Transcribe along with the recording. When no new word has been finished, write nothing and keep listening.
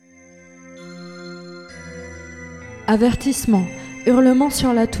Avertissement. Hurlement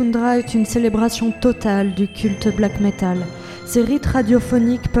sur la toundra est une célébration totale du culte black metal. Ces rites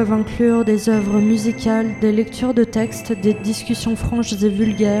radiophoniques peuvent inclure des œuvres musicales, des lectures de textes, des discussions franches et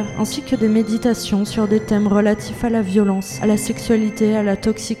vulgaires, ainsi que des méditations sur des thèmes relatifs à la violence, à la sexualité, à la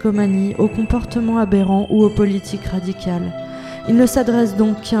toxicomanie, au comportement aberrant ou aux politiques radicales. Il ne s'adresse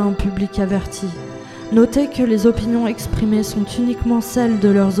donc qu'à un public averti. Notez que les opinions exprimées sont uniquement celles de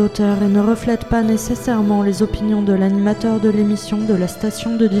leurs auteurs et ne reflètent pas nécessairement les opinions de l'animateur de l'émission, de la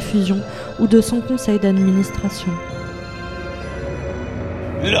station de diffusion ou de son conseil d'administration.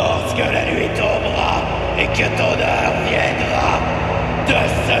 Lorsque la nuit tombera et que ton heure viendra, de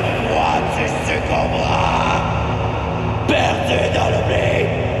ce froid tu succomberas. Perdu dans l'oubli,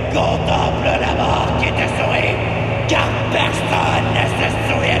 contemple la mort qui te sourit, car personne ne se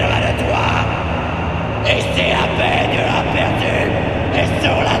souviendra de toi. Et c'est à peine la perdue, et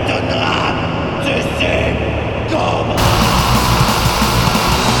sur la toundra, tu succomberas.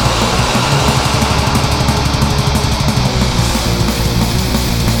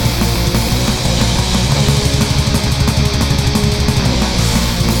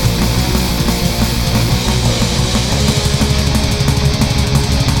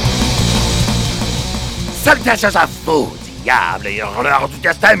 Salutations à vous, diables et hurleurs du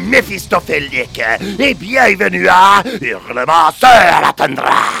destin méphistophélique, et bienvenue à Hurlement sur la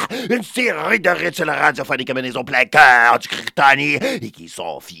toundra, une série de rituels radiophoniques menés au plein cœur du Kryptonie et qui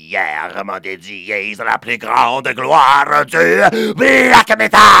sont fièrement dédiés à la plus grande gloire du black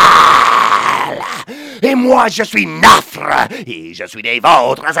metal. Et moi, je suis Nafre, et je suis des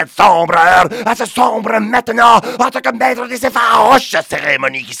vôtres à cette sombre heure, à ce sombre maintenant, en tant que maître de ces farouches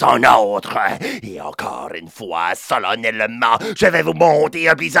cérémonies qui sont nôtres. Et encore une fois, solennellement, je vais vous monter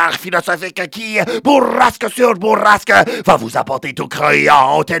un bizarre philosophique qui, bourrasque sur bourrasque, va vous apporter tout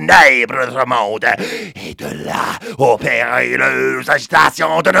croyant aux ténèbres de notre monde. Et de là, aux périlleuses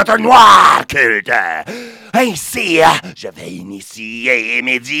agitations de notre noir culte. Ainsi, je vais initier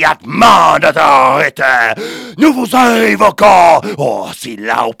immédiatement notre rite. Nous vous invoquons, ô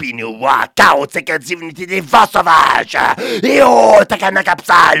Silaupinua, chaotique divinité des vents sauvages, et ô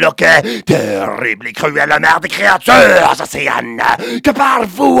Takanakapsaluk, terrible et cruelle mère des créatures océanes, que par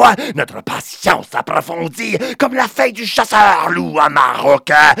vous, notre patience s'approfondit comme la feuille du chasseur-loup à Maroc,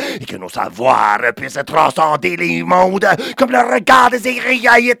 et que nos savoirs puissent transcender les mondes comme le regard des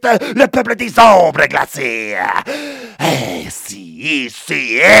Ériaïtes, le peuple des ombres glacées. Ainsi,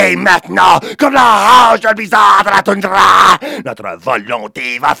 ici et maintenant, comme la rage de blizzard de la toundra, notre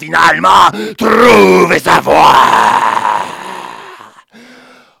volonté va finalement trouver sa voie.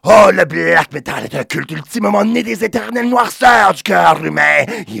 Oh, le black metal est un culte ultimement né des éternelles noirceurs du cœur humain,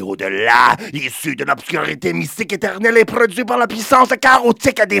 et au-delà, issu de l'obscurité mystique éternelle et produit par la puissance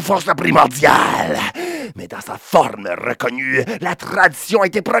chaotique des forces primordiales. Mais dans sa forme reconnue, la tradition a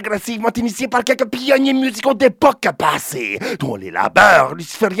été progressivement initiée par quelques pionniers musicaux d'époque passée, dont les labeurs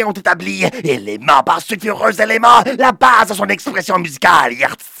lucifériens ont établi, élément par sulfureux élément, la base de son expression musicale et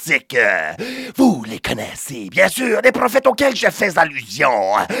artistique. Vous les connaissez, bien sûr, les prophètes auxquels je fais allusion.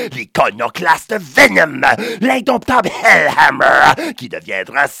 L'iconoclaste Venom, l'indomptable Hellhammer, qui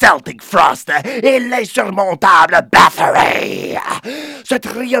deviendra Celtic Frost, et l'insurmontable Bathory. Ce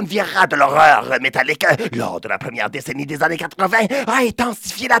triumvirat de l'horreur métallique, lors de la première décennie des années 80, a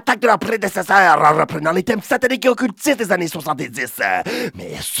intensifié l'attaque de leurs prédécesseurs en reprenant les thèmes sataniques et occultistes des années 70.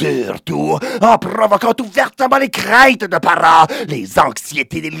 Mais surtout, en provoquant ouvertement les craintes de parents, les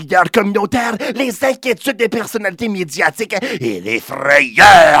anxiétés des leaders communautaires, les inquiétudes des personnalités médiatiques et les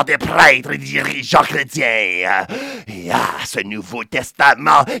frayeurs des prêtres et dirigeants chrétiens. Et ce Nouveau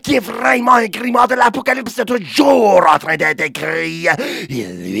Testament, qui est vraiment un grimoire de l'Apocalypse toujours en train d'être écrit,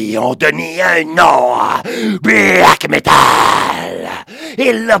 ils lui ont donné un nom, Black Metal.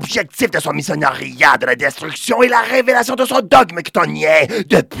 Et l'objectif de son missionnariat de la destruction et la révélation de son dogme chtonien,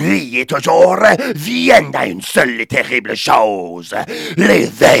 depuis et toujours, viennent à une seule et terrible chose,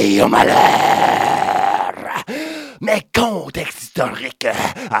 l'éveil au malheur. Mais contexte historique,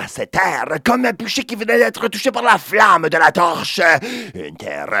 à cette ère, comme un bûcher qui venait d'être touché par la flamme de la torche. Une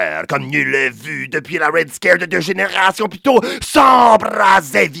terreur comme nulle vue depuis la Red Scare de 2 générations plus tôt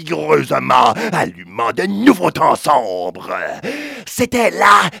s'embrasait vigoureusement, allumant de nouveaux temps sombres. C'était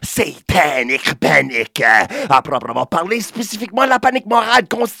la Satanic Panic, à proprement parler spécifiquement la panique morale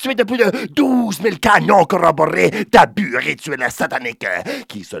constituée de plus de 12 000 cas non corroborés d'abus rituels sataniques,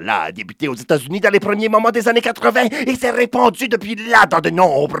 qui cela a débuté aux États-Unis dans les premiers moments des années 80 et s'est répandu depuis là dans de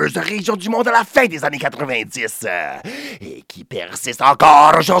nombreuses régions du monde à la fin des années 90. Et qui persiste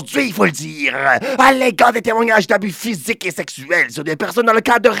encore aujourd'hui, il faut le dire, à l'égard des témoignages d'abus physiques et sexuels sur des personnes dans le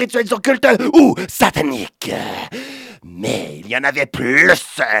cadre de rituels occultes ou sataniques. Mais il y en avait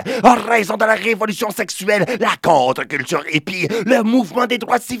plus. En raison de la révolution sexuelle, la contre-culture hippie, le mouvement des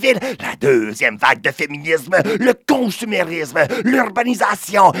droits civils, la deuxième vague de féminisme, le consumérisme,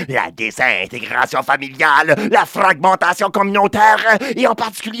 l'urbanisation, la désintégration familiale, la fragmentation communautaire et en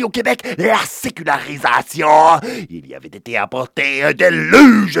particulier au Québec, la sécularisation. Il y avait été apporté un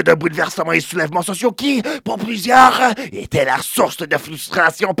déluge de bouleversements et soulèvements sociaux qui, pour plusieurs, étaient la source de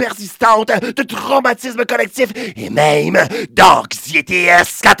frustration persistante, de traumatisme collectif et même d'anxiété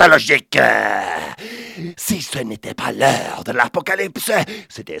eschatologique. Si ce n'était pas l'heure de l'apocalypse,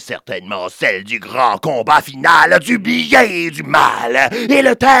 c'était certainement celle du grand combat final du bien et du mal. Et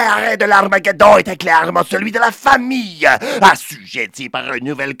le terrain de l'Armageddon était clairement celui de la famille, assujetti par une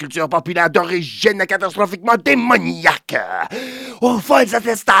nouvelle culture populaire d'origine catastrophiquement démoniaque. Aux folles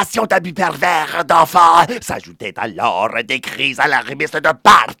attestations d'abus pervers d'enfants s'ajoutaient alors des crises alarmistes de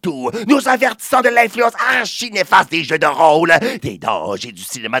partout, nous avertissant de l'influence archi-néfaste des jeux de rôle, des dangers du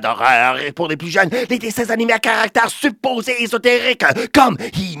cinéma d'horreur et pour les plus jeunes, des dessins animés à caractère supposé ésotérique comme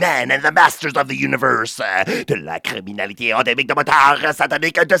He-Man and the Masters of the Universe, de la criminalité endémique de motards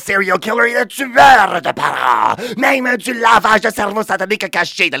sataniques, de serial killers et de tueurs de parents, même du lavage de cerveau satanique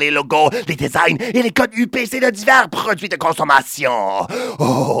caché dans les logos, les designs et les codes UPC de divers produits de consommation.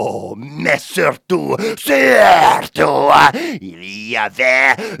 Oh, mais surtout, il y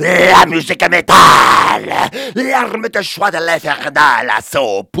avait la musique métal, l'arme de choix de l'infernal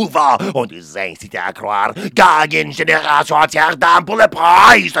assaut pouvant, on nous incitait à croire, gagner une génération entière d'âmes pour le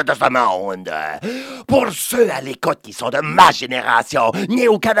price de ce monde. Pour ceux à l'écoute qui sont de ma génération, nés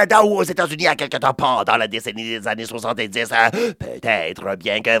au Canada ou aux États-Unis à quelque temps pendant la décennie des années 70, peut-être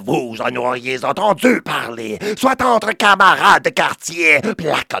bien que vous en auriez entendu parler, soit entre camarades de quartier,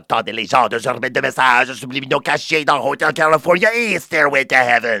 placotant des légendes urbaines de messages subliminaux cachés dans Hotel California et Stairway to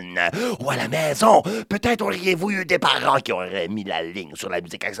Heaven. Ou à la maison, peut-être auriez-vous eu des parents qui auraient mis la ligne sur la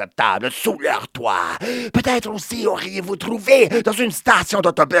musique acceptable sous leur toit. Peut-être aussi auriez-vous trouvé dans une station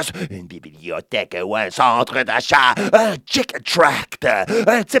d'autobus une bibliothèque ou un centre d'achat, un chick tract,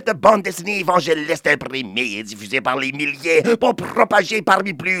 un type de bande dessinée évangéliste imprimée et diffusée par les milliers pour propager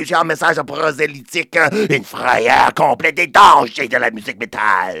parmi plusieurs messages prosélytiques une frayeur complète des dangers de la musique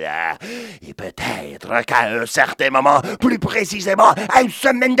métal. Et peut-être qu'à un certain moment, plus précisément à une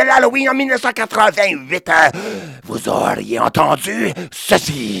semaine de l'Halloween en 1988, vous auriez entendu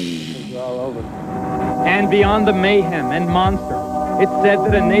ceci. And beyond the mayhem and monster, it's said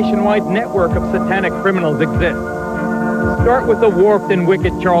that a nationwide network of satanic criminals exists. Start with the warped and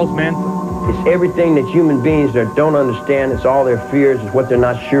wicked Charles Manson. It's everything that human beings don't understand. It's all their fears. It's what they're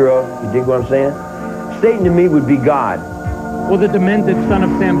not sure of. You dig what I'm saying? Satan to me would be God. Or the demented son of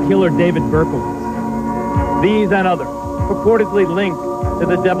Sam killer David Berkowitz. These and others, purportedly linked to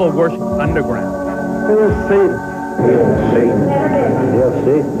the devil worship underground. Here's Satan. Here's Satan. Here's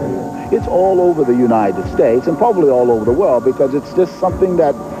Satan. It's all over the United States and probably all over the world because it's just something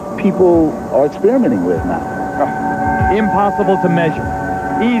that people are experimenting with now. Impossible to measure,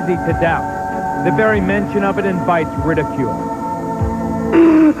 easy to doubt. The very mention of it invites ridicule.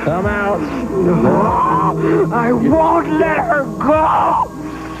 Come out. No, I won't let her go.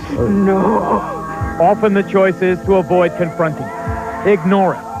 No. Often the choice is to avoid confronting it,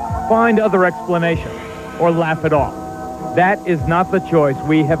 ignore it, find other explanations, or laugh it off. That is not the choice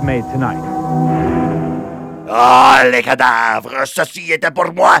we have made tonight. Ah, les cadavres! Ceci était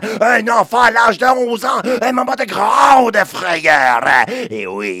pour moi un enfant à l'âge de 11 ans, un moment de grande frayeur. Et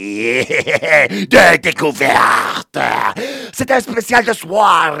oui, de découverte. C'est un spécial de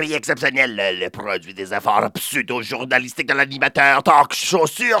soirée exceptionnel, le produit des efforts pseudo-journalistiques de l'animateur talk show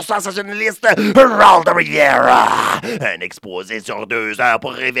sur sensationnaliste Raul de Riviera. Un exposé sur 2 heures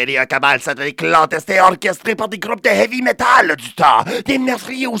pour révéler un cabal satanique clandestin orchestré par des groupes de heavy metal du temps, des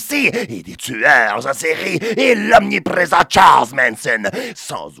meurtriers aussi, et des tueurs en série, et l'omniprésent Charles Manson,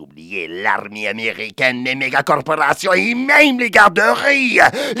 sans oublier l'armée américaine, les mégacorporations et même les garderies,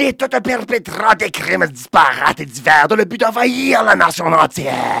 les tout perpétrant des crimes disparates et divers dans le but d'envahir la nation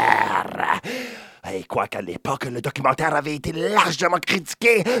entière. Et quoiqu'à l'époque, le documentaire avait été largement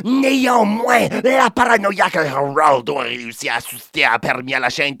critiqué, néanmoins, la paranoïa que Geraldo a réussi à susciter a permis à la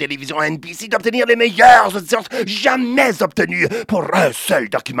chaîne télévision NBC d'obtenir les meilleures audiences jamais obtenues pour un seul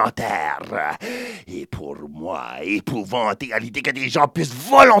documentaire. Et pour moi, épouvanté à l'idée que des gens puissent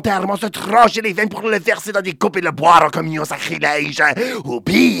volontairement se trancher les veines pour le verser dans des coupes et le boire en communion sacrilège, ou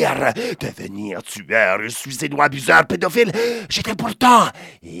pire, devenir tueur, suicidaire, abuseur, pédophile, j'étais pourtant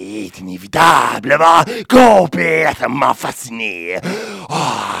inévitablement complètement fasciné.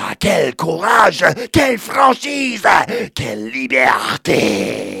 Oh, quel courage, quelle franchise, quelle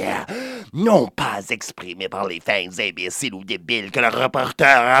liberté! non pas exprimée par les fins imbéciles ou débiles que le reporter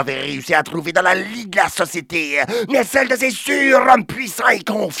avait réussi à trouver dans la lie de la société, mais celle de ces surhommes puissants et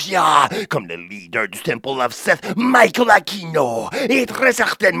confiants, comme le leader du Temple of Seth, Michael Aquino, et très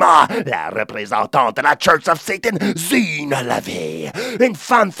certainement la représentante de la Church of Satan, Zine LaVey, une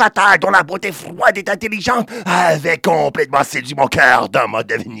femme fatale dont la beauté froide et intelligente avait complètement séduit mon cœur d'homme à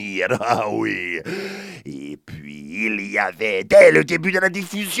devenir. Ah oui. Et puis, il y avait, dès le début de la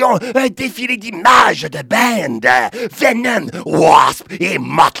diffusion, un défilé d'images de bands, Venom, Wasp et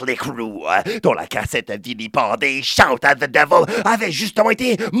Motley Crue, dont la cassette vilipendée Shout at the Devil avait justement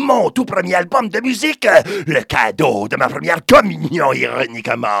été mon tout premier album de musique, le cadeau de ma première communion,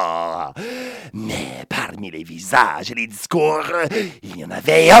 ironiquement. Mais parmi les visages et les discours, il y en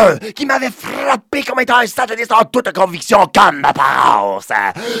avait un qui m'avait frappé comme étant un sataniste en toute conviction comme apparence.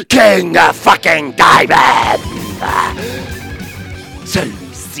 King fucking Diamond!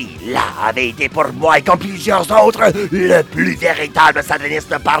 Celui-ci-là avait été pour moi et comme plusieurs autres, le plus véritable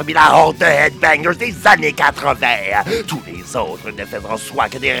sataniste parmi la horde de headbangers des années 80. Tous les autres ne faisant soit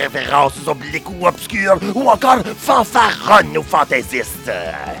que des références obliques ou obscures ou encore fanfaronnes ou fantaisistes.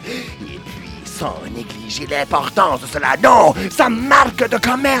 Sans négliger l'importance de cela, non, sa marque de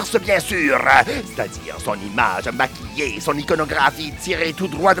commerce, bien sûr, c'est-à-dire son image maquillée, son iconographie tirée tout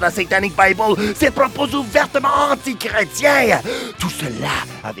droit de la Satanic Bible, ses propos ouvertement anti-chrétiens. Tout cela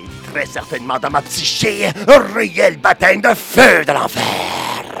avait très certainement dans ma psyché un réel baptême de feu de l'enfer.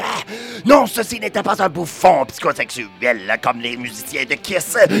 Non, ceci n'était pas un bouffon psychosexuel comme les musiciens de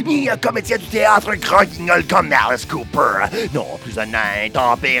Kiss, ni un comédien du théâtre grand guignol comme Alice Cooper. Non, plus un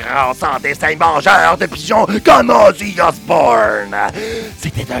intempérant sans dessin mangeur de pigeons comme Ozzy Osbourne.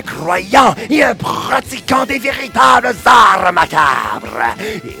 C'était un croyant et un pratiquant des véritables arts macabres.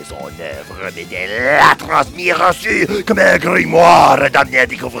 Et son œuvre n'était la transmise reçue comme un grimoire d'amener à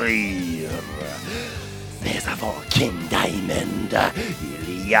découvrir. Mais avant King Diamond,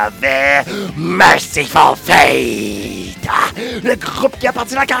 il y avait Mercyful Fate, le groupe qui a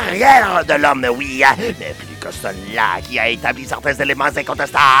parti la carrière de l'homme, oui, mais plus que cela, qui a établi certains éléments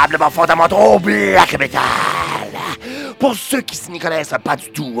incontestablement fondamentaux au black metal. Pour ceux qui s'y connaissent pas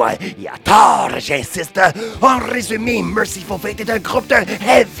du tout, et à tort, j'insiste, en résumé, Mercyful Fate est un groupe de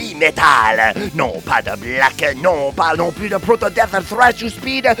heavy metal. Non pas de black, non pas non plus de proto-death, thrash ou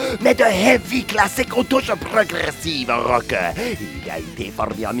speed, mais de heavy classique aux touches progressives rock. Il a été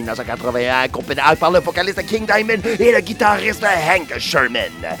formé en 1981 à Copenhague par le vocaliste King Diamond et le guitariste Hank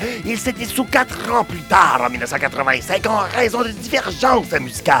Sherman. Il s'est dissous 4 ans plus tard, en 1985, en raison de divergences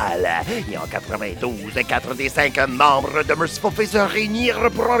musicales. Et en 92, 4 des 5 membres de Mercyful Fate se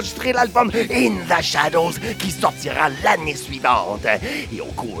réunirent pour enregistrer l'album In the Shadows qui sortira l'année suivante. Et au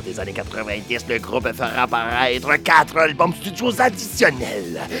cours des années 90, le groupe fera apparaître 4 albums studios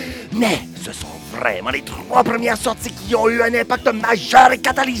additionnels. Mais ce sont vraiment les 3 premières sorties qui ont eu un impact majeur et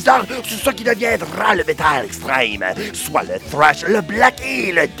catalyseur sur ce qui deviendra le métal extrême, soit le thrash, le black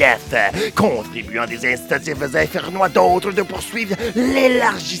et le death, contribuant des incitatifs infernaux à d'autres de poursuivre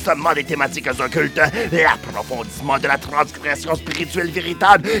l'élargissement des thématiques occultes, l'approfondissement de la transgression spirituelle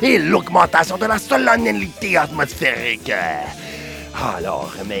véritable et l'augmentation de la solennité atmosphérique.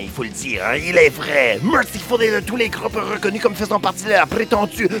 Alors, mais il faut le dire, il est vrai, Mercyful est de tous les groupes reconnus comme faisant partie de la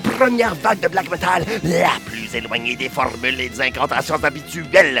prétendue première vague de black metal, la plus éloignée des formules et des incantations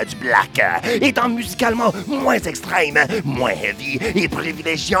habituelles du black, étant musicalement moins extrême, moins heavy et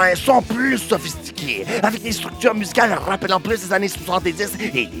privilégiant un son plus sophistiqué, avec des structures musicales rappelant plus des années 70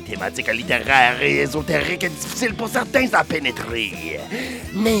 et des thématiques littéraires et ésotériques difficiles pour certains à pénétrer.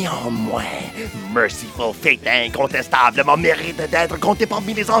 Néanmoins, Mercyful Fate incontestablement mérite d'être compté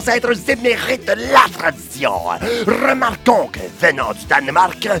parmi les ancêtres émérites de la tradition. Remarquons que, venant du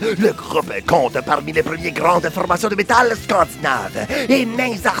Danemark, le groupe compte parmi les premières grandes formations de métal scandinaves. Et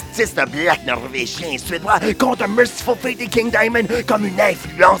mains artistes black norvégiens et suédois comptent Mercyful Fate et King Diamond comme une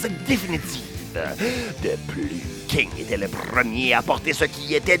influence définitive. De plus, King était le premier à porter ce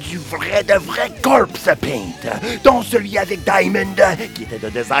qui était du vrai de vrai corpse paint, dont celui avec Diamond, qui était de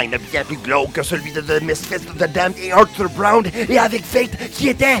design bien plus glauque que celui de The Misfits, The Damned et Arthur Brown, et avec Fate, qui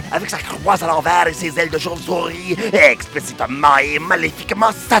était, avec sa croix à l'envers et ses ailes de chauve-souris, explicitement et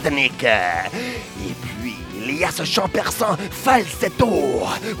maléfiquement satanique. Et puis, il y a ce chant perçant falsetto.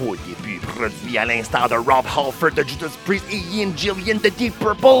 Au début, produit à l'instar de Rob Halford de Judas Priest et Ian Gillian de Deep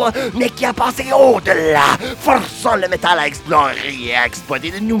Purple, mais qui a passé au-delà, forçant le métal à explorer et à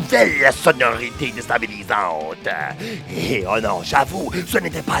exploiter de nouvelles sonorités déstabilisantes. Et oh non, j'avoue, ce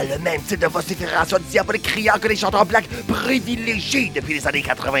n'était pas le même type de vocifération diabolique criant que les chanteurs blacks privilégiés depuis les années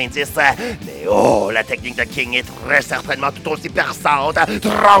 90. Mais oh, la technique de King est très certainement tout aussi perçante,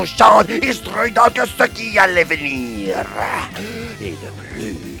 tranchante et stridente que ce qui allait venir. Et de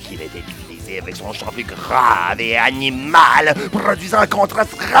plus qu'il était utilisé avec son chant plus grave et animal, produisant un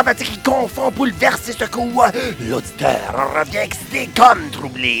contraste dramatique qui confond, bouleverse et secoue, l'auditeur revient excité comme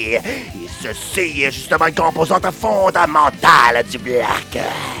troublé. Et ceci est justement une composante fondamentale du black.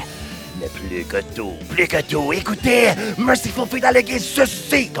 Mais plus que tout, écoutez, Mercyful Fate a légué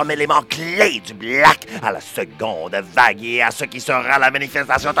ceci comme élément clé du black à la seconde vague et à ce qui sera la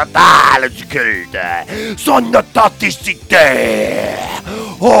manifestation totale du culte. Son authenticité!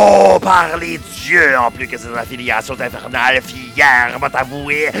 Oh, par les dieux, en plus que ses affiliations infernales fièrement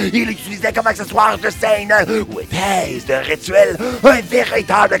avouées, il l'utilisait comme accessoire de scène ou épaisse de rituel, un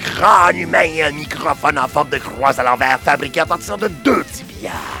véritable crâne humain et un microphone en forme de croix à l'envers fabriqué à partir de 2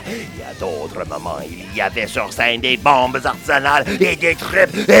 tibias. Et à d'autres moments, il y avait sur scène des bombes artisanales et des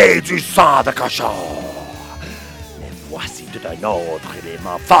tripes et du sang de cochon. Mais voici tout un autre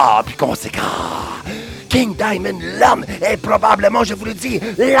élément fort plus conséquent. King Diamond, l'homme, est probablement, je vous le dis,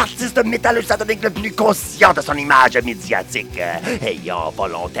 l'artiste métalleux satanique le plus conscient de son image médiatique, ayant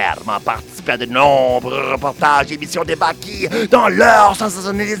volontairement participé à de nombreux reportages et émissions débat qui, dans leur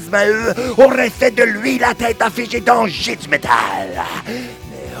sensationnalisme à eux, auraient fait de lui la tête affichée danger du métal.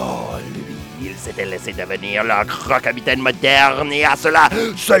 Mais oh, lui, il s'était laissé devenir leur croque-mitaine moderne et à cela,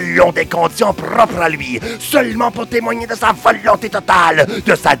 selon des conditions propres à lui, seulement pour témoigner de sa volonté totale,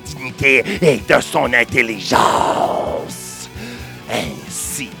 de sa dignité et de son intelligence.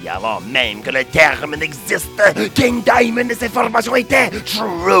 Ainsi, avant même que le terme n'existe, King Diamond et ses formations étaient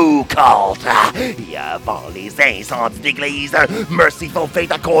True Cult. Et avant les incendies d'église, Mercyful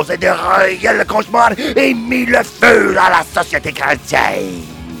Fate a causé de réels cauchemars et mis le feu à la société chrétienne.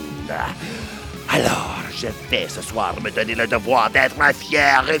 Alors, je vais ce soir me donner le devoir d'être un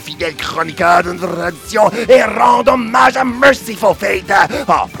fier et fidèle chroniqueur d'une tradition et rendre hommage à Mercyful Fate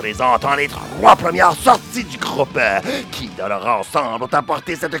en présentant les 3 premières sorties du groupe qui, dans leur ensemble, ont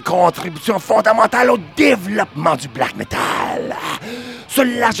apporté cette contribution fondamentale au développement du black metal.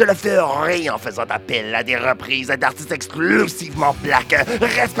 Cela, je le ferai en faisant appel à des reprises d'artistes exclusivement black,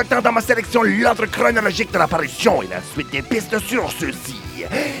 respectant dans ma sélection l'ordre chronologique de l'apparition et la suite des pistes sur ceux-ci.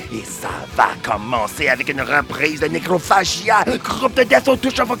 Et ça va commencer avec une reprise de Necrophagia, groupe de death aux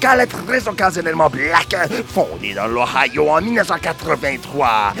touches vocales très occasionnellement black, fondé dans l'Ohio en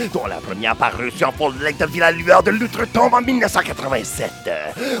 1983, dont la première parution full-length vit la lueur de l'outre-tombe en 1987.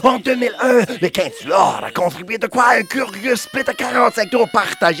 En 2001, le Quintuor a contribué de quoi à un curieux split de 45 tours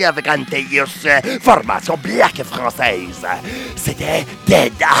partagé avec Antaeus, formation black française. C'était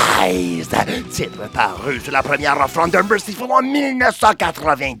Dead Eyes, titre paru sur la première offrande de Mercyful en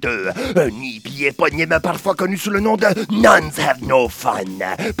 1982, un EP éponyme parfois connu sous le nom de Nuns Have No Fun,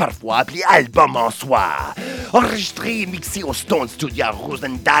 parfois appelé album en soi. Enregistré et mixé au Stone Studio à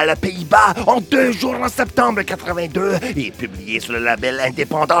Roosendaal, Pays-Bas, en 2 jours en septembre 82 et publié sur le label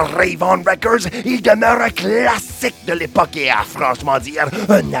indépendant Raven Records, il demeure un classique de l'époque et à franchement dire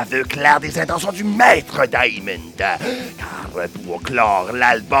un aveu clair des intentions du maître Diamond. Car pour clore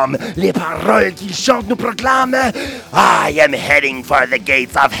l'album, les paroles qu'il chante nous proclament I am heading for the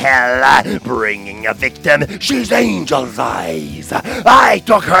gates of hell, bringing a victim, she's angel's eyes. I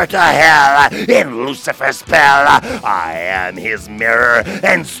took her to hell in Lucifer's spell. I am his mirror,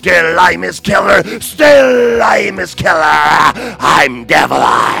 and still I'm his killer. Still I'm his killer. I'm Devil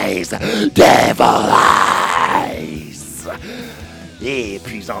Eyes. Devil Eyes. Et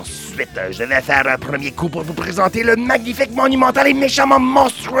puis ensuite, je vais faire un premier coup pour vous présenter le magnifique, monumental et méchamment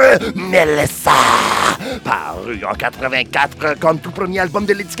monstrueux Melissa, paru en 84 comme tout premier album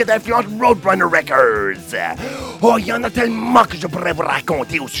de l'étiquette influente Roadrunner Records. Oh, il y en a tellement que je pourrais vous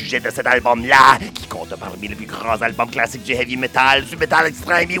raconter au sujet de cet album-là, qui compte parmi les plus grands albums classiques du heavy metal, du metal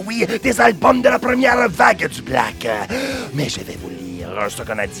extrême et oui, des albums de la première vague du black. Mais je vais vous lire ce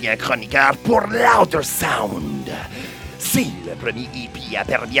qu'on a dit un chroniqueur pour Louder Sound. Si le premier EP a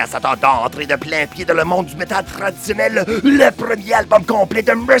permis à Satan d'entrer de plein pied dans le monde du métal traditionnel, le premier album complet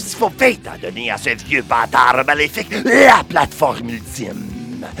de Mercyful Fate a donné à ce vieux bâtard maléfique la plateforme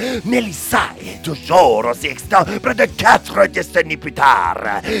ultime. Melissa est toujours aussi excitant près de 4 décennies plus tard.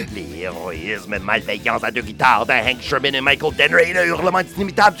 L'héroïsme et malveillance à 2 guitares de Hank Sherman et Michael Dennery, le hurlement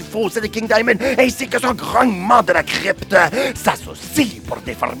inimitable du fossé de King Diamond, ainsi que son grognement de la crypte, s'associent pour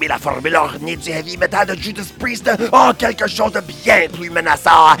déformer la formule ornée du heavy metal de Judas Priest en quelque chose de bien plus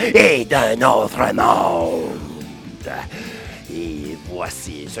menaçant et d'un autre monde. Et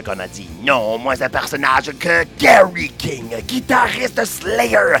voici ce qu'on a dit non moins un personnage que Gary King, guitariste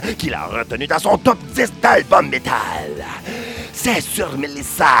Slayer, qui l'a retenu dans son top 10 d'albums métal. C'est sur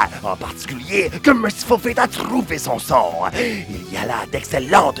Melissa, en particulier, que Mercyful Fate a trouvé son son. Il y a là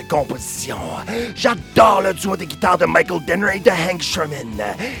d'excellentes compositions. J'adore le duo de guitare de Michael Dennery et de Hank Sherman.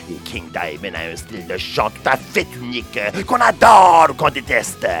 Et King Diamond a un style de chant tout à fait unique, qu'on adore ou qu'on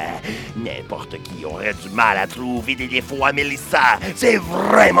déteste. N'importe qui aurait du mal à trouver des défauts à Melissa. C'est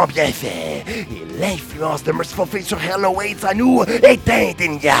vraiment bien fait. Et l'influence de Mercyful Fate sur Hello Waits à nous est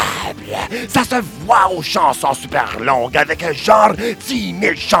indéniable. Ça se voit aux chansons super longues avec un genre 10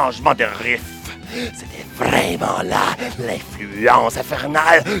 000 changements de riff. C'était vraiment là l'influence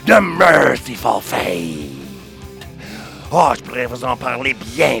infernale de Mercyful Fate. Oh, je pourrais vous en parler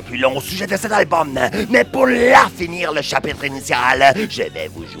bien plus long au sujet de cet album, mais pour la finir le chapitre initial, je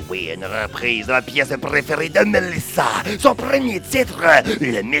vais vous jouer une reprise de ma pièce préférée de Melissa, son premier titre,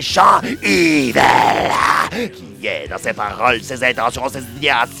 Le méchant Evil, qui est dans ses paroles, ses intentions, ses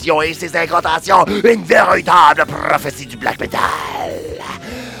idéations et ses incantations une véritable prophétie du black metal.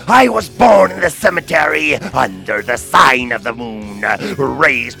 I was born in the cemetery, under the sign of the moon.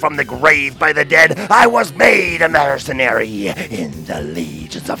 Raised from the grave by the dead, I was made a mercenary in the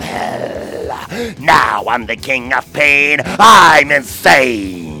legions of hell. Now I'm the king of pain, I'm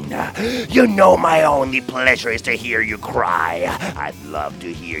insane. You know my only pleasure is to hear you cry. I'd love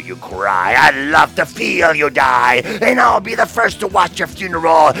to hear you cry, I'd love to feel you die. And I'll be the first to watch your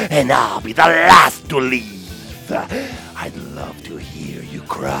funeral, and I'll be the last to leave. I'd love to hear you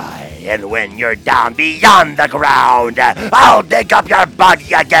cry, and when you're down beyond the ground, I'll dig up your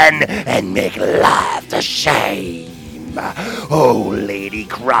body again and make love to shame. Oh, lady,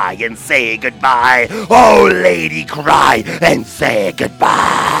 cry and say goodbye. Oh, lady, cry and say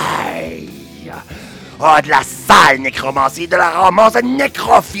goodbye. Oh, de la sale nécromancie, de la romance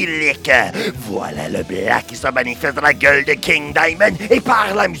nécrophilique. Voilà le black qui se manifeste dans la gueule de King Diamond et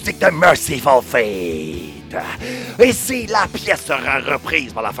par la musique de Mercyful Fate. Et si la pièce sera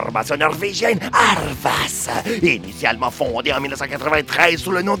reprise par la formation norvégienne Arvas, initialement fondée en 1993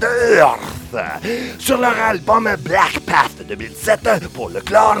 sous le nom de Earth. Sur leur album Black Path de 2007, pour le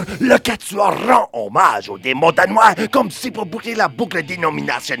clore, le quatuor rend hommage aux démons danois comme si pour boucler la boucle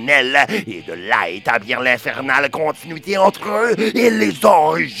dénominationnelle et de là établir l'infernale continuité entre eux et les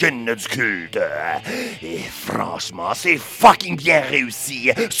origines du culte. Et franchement, c'est fucking bien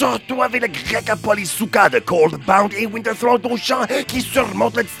réussi, surtout avec le grec Polysouka de Coldbound et Winterthrone au chant qui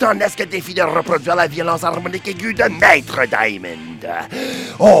surmonte le titanesque défi de reproduire la violence harmonique aiguë de Maître Diamond.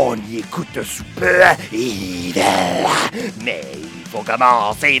 On y écoute sous peu Evil, mais il faut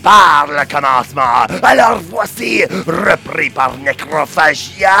commencer par le commencement. Alors voici, repris par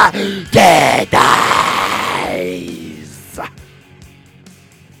Necrophagia, Dead Eyes.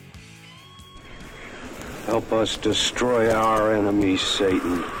 Help us destroy our enemies,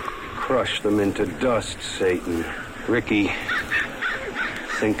 Satan. Crush them into dust, Satan. Ricky,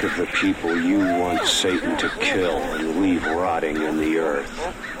 think of the people you want Satan to kill and leave rotting in the earth.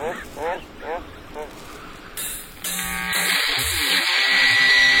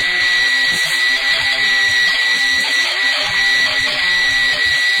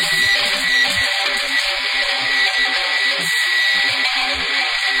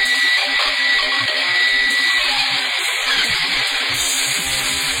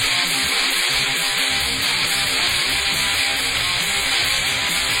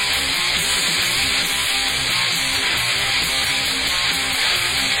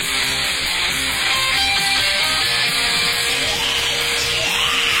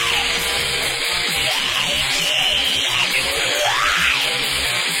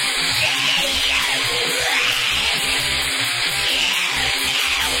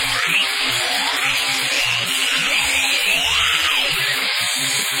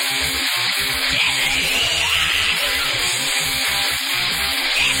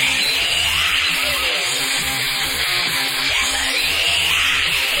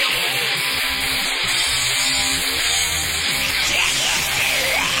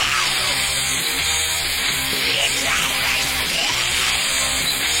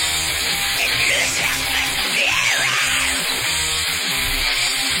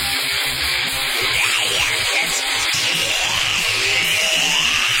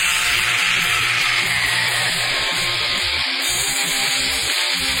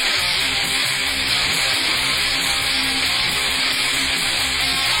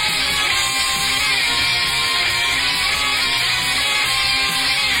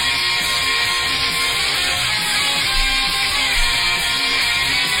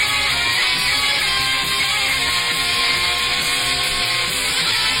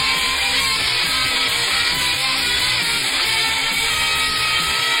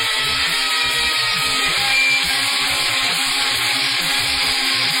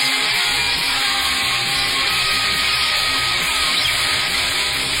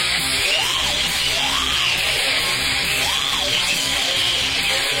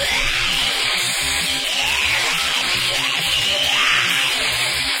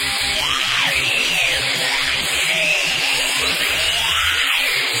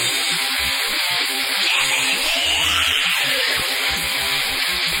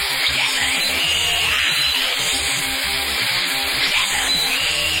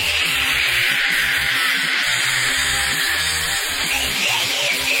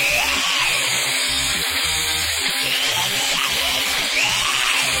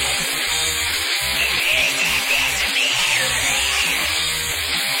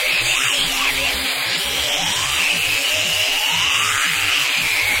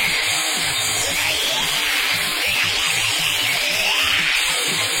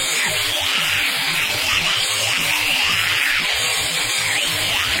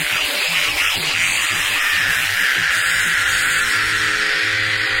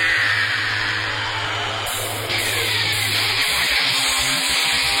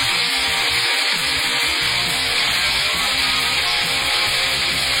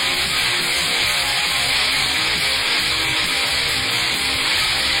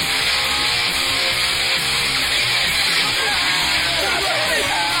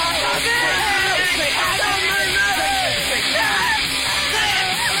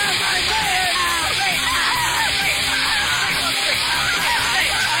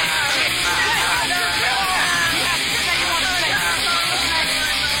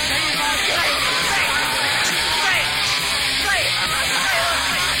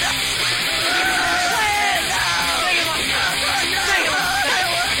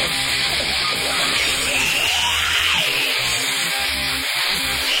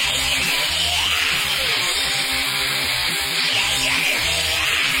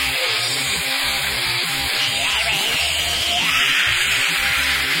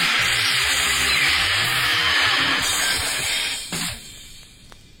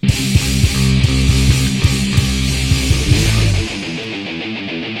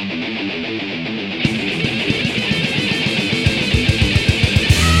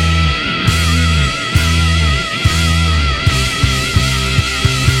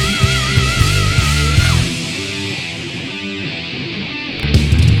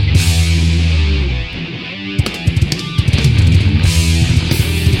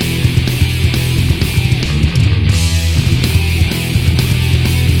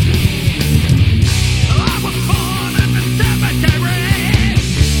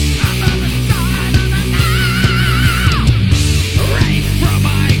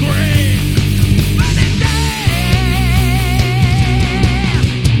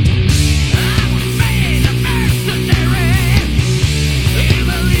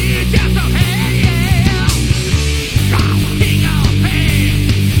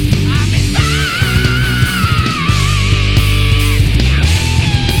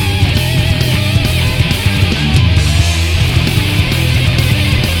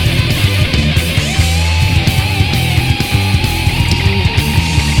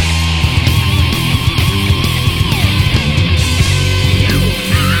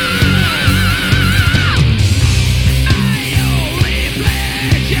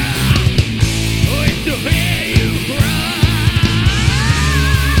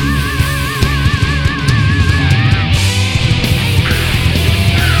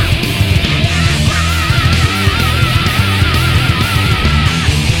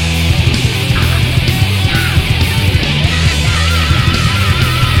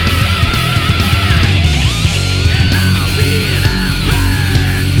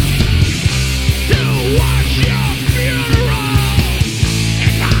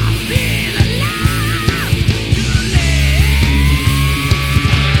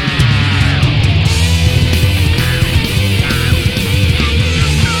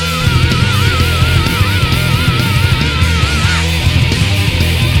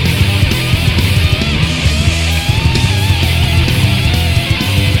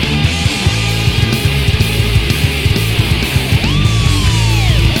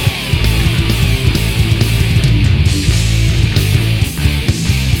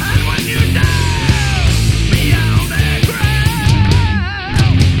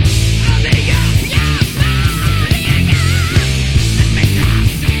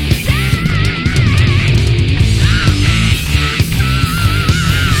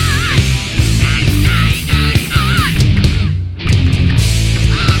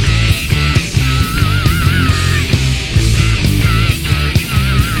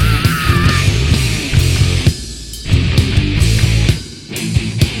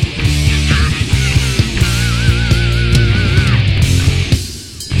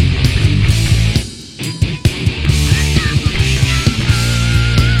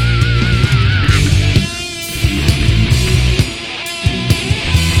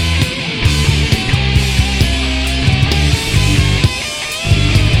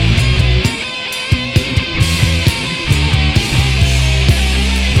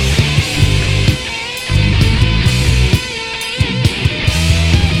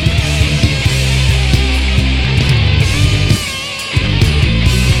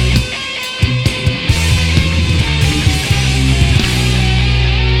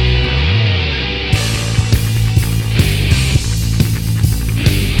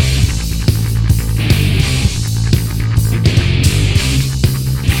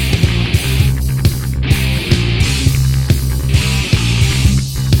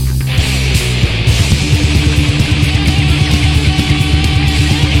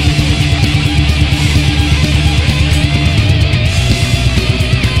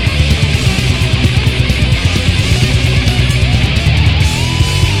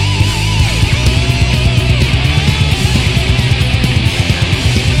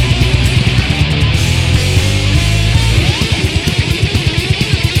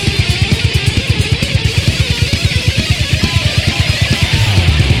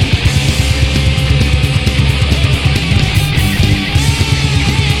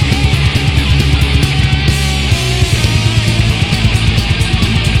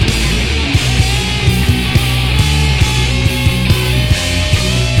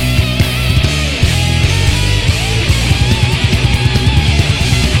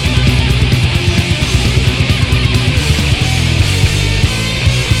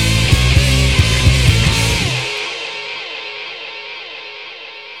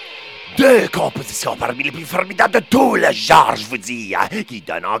 Deux compositions parmi les plus formidables de tout le genre, je vous dis, qui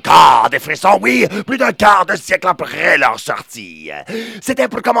donnent encore des frissons, oui, plus d'un quart de siècle après leur sortie. C'était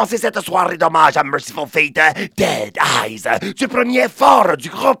pour commencer cette soirée d'hommage à Merciful Fate, Dead Eyes, du premier effort du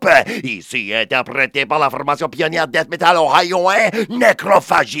groupe, ici interprété par la formation pionnière death metal ohioen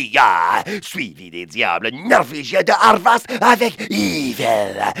Necrophagia, suivi des diables norvégiens de Harvas avec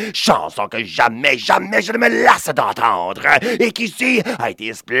Evil, chanson que jamais je ne me lasse d'entendre, et qui ici a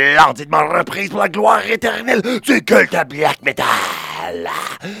été splendidement reprise pour la gloire éternelle du culte black metal.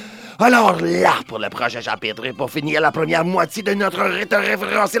 Alors là, pour le prochain chapitre et pour finir la première moitié de notre rite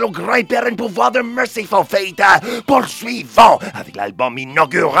référentiel au grand pérenne pouvoir de Merciful Fate, poursuivons avec l'album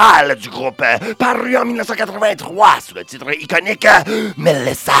inaugural du groupe, paru en 1983 sous le titre iconique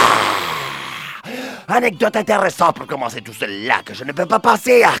Melissa. Anecdote intéressante pour commencer tout cela que je ne peux pas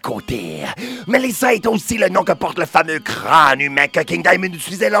passer à côté. Melissa est aussi le nom que porte le fameux crâne humain que King Diamond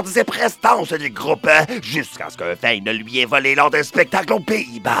utilisait lors de ses prestances du groupe, jusqu'à ce qu'un veille ne lui ait volé lors d'un spectacle aux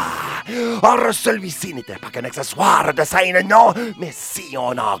Pays-Bas. Or, celui-ci n'était pas qu'un accessoire de scène, non, mais si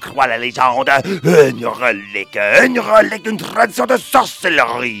on en croit la légende, une relique d'une tradition de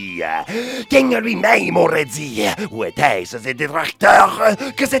sorcellerie. King lui-même aurait dit, ou était-ce ses détracteurs,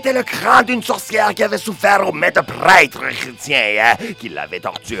 que c'était le crâne d'une sorcière qui avait souffert au maître prêtre chrétien, qui l'avait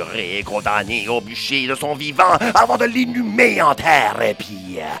torturé et condamné au bûcher de son vivant avant de l'inhumer en terre, et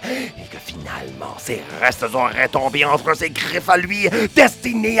que finalement ses restes auraient tombé entre ses griffes à lui,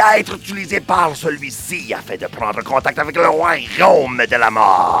 destinés à être utilisés par celui-ci afin de prendre contact avec le royaume de la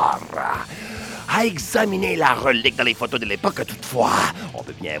mort. À examiner la relique dans les photos de l'époque, toutefois, on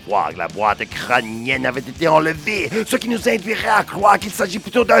peut bien voir que la boîte crânienne avait été enlevée, ce qui nous induirait à croire qu'il s'agit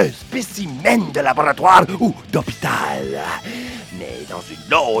plutôt d'un spécimen de laboratoire ou d'hôpital. Mais dans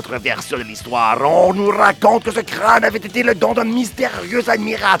une autre version de l'histoire, on nous raconte que ce crâne avait été le don d'un mystérieux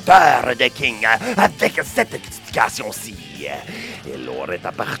admirateur de King, avec cette explication-ci. Il aurait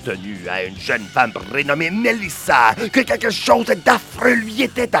appartenu à une jeune femme prénommée Melissa, que quelque chose d'affreux lui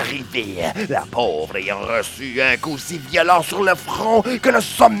était arrivé, la pauvre ayant reçu un coup si violent sur le front que le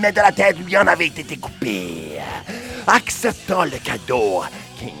sommet de la tête lui en avait été coupé. Acceptant le cadeau,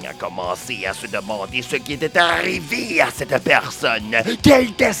 King a commencé à se demander ce qui était arrivé à cette personne.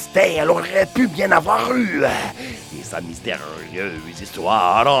 Quel destin elle aurait pu bien avoir eu. Et sa mystérieuse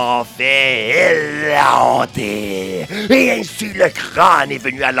histoire, en fait, elle l'a hanté. Et ainsi, le crâne est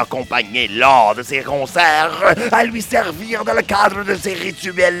venu à l'accompagner lors de ses concerts, à lui servir dans le cadre de ses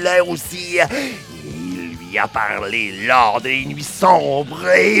rituels aussi. Il lui a parlé lors des nuits sombres,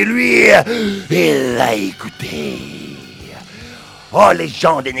 et lui, il l'a écouté. Oh,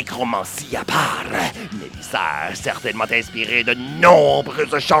 légende et nécromancie à part, Melissa a certainement inspiré de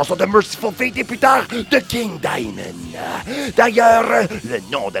nombreuses chansons de Merciful Fate et plus tard de King Diamond. D'ailleurs, le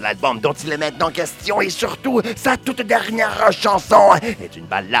nom de l'album dont il est maintenant question et surtout sa toute dernière chanson est une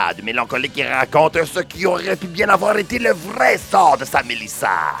ballade mélancolique qui raconte ce qui aurait pu bien avoir été le vrai sort de sa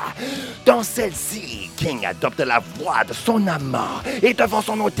Melissa. Dans celle-ci, King adopte la voix de son amant et devant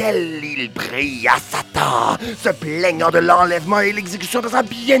son autel, il prie à Satan, se plaignant de l'enlèvement et l'exécution de sa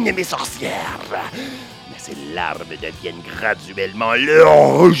bien-aimée sorcière. Mais ses larmes deviennent graduellement le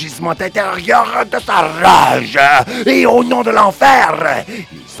rugissement intérieur de sa rage. Et au nom de l'enfer,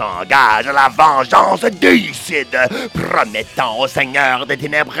 il s'engage à la vengeance déicide, promettant au Seigneur des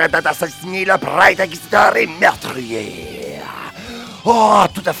Ténèbres d'assassiner le prêtre inquisiteur et meurtrier. Oh,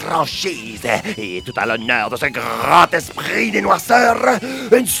 toute franchise et tout à l'honneur de ce grand esprit des noirceurs,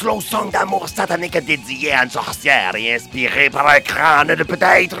 une slow song d'amour satanique dédiée à une sorcière et inspirée par un crâne de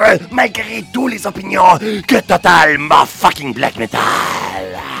peut-être, malgré toutes les opinions, que totalement fucking black metal.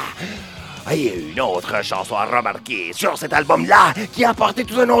 Et une autre chanson à remarquer sur cet album-là qui a apporté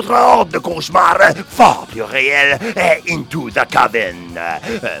tout un autre ordre de cauchemar fort plus réel est Into the Coven.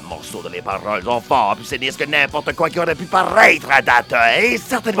 Un morceau dont les paroles sont fort plus sinistres que n'importe quoi qui aurait pu paraître à date et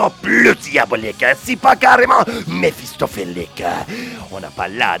certainement plus diabolique, si pas carrément méphistophilique. On n'a pas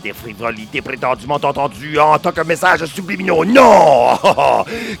là des frivolités prétendument entendues en tant que messages subliminaux, non!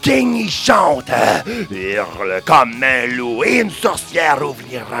 King y chante, hurle comme un loup et une sorcière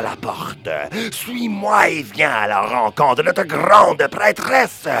ouvrira la porte. Suis-moi et viens à la rencontre de notre grande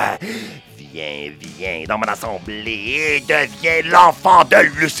prêtresse. Viens dans mon assemblée et deviens l'enfant de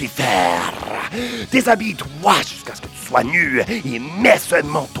Lucifer. Déshabille-toi jusqu'à ce que tu sois nu et mets ce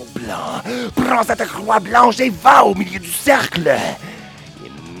manteau blanc. Prends cette croix blanche et va au milieu du cercle.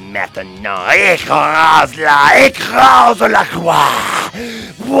 Et maintenant, écrase la croix.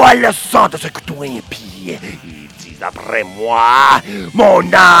 Bois le sang de ce couteau impie. D'après moi, mon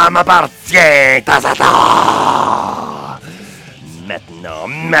âme appartient à Satan. Maintenant,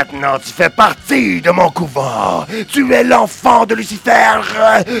 Maintenant, tu fais partie de mon couvent. Tu es l'enfant de Lucifer.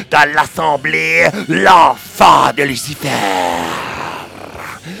 Dans l'assemblée, l'enfant de Lucifer.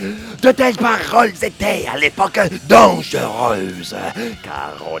 De telles paroles étaient à l'époque dangereuses,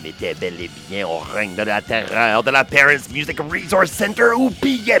 car on était bel et bien au règne de la terreur de la Parents Music Resource Center ou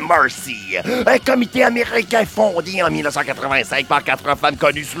PMRC, un comité américain fondé en 1985 par 4 femmes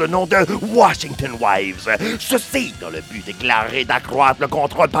connues sous le nom de Washington Wives. Ceci dans le but déclaré d'accroître le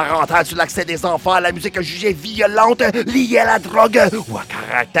contrôle parental sur l'accès des enfants à la musique jugée violente, liée à la drogue ou à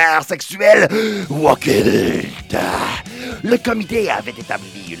caractère sexuel ou occulte. Le comité avait établi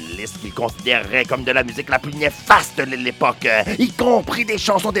une liste qu'il considérait comme de la musique la plus néfaste de l'époque, y compris des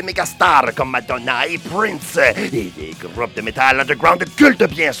chansons des mégastars comme Madonna et Prince, et des groupes de métal underground de culte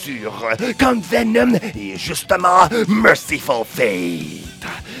bien sûr, comme Venom et justement Merciful Fate.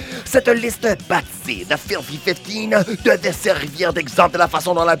 Cette liste baptisée The Filthy 15 devait servir d'exemple de la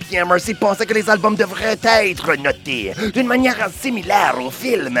façon dont la PMRC pensait que les albums devraient être notés, d'une manière similaire au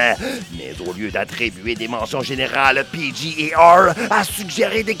film. Mais au lieu d'attribuer des mentions générales PG et R, a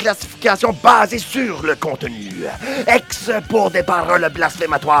suggéré des classifications basées sur le contenu. X pour des paroles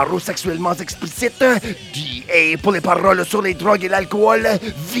blasphématoires ou sexuellement explicites, DA pour les paroles sur les drogues et l'alcool,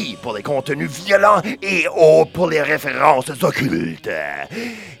 V pour les contenus violents et O pour les références occultes.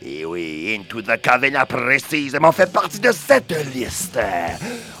 Et oui, Into the Coven a précisément fait partie de cette liste.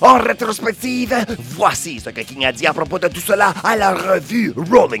 En rétrospective, voici ce que King a dit à propos de tout cela à la revue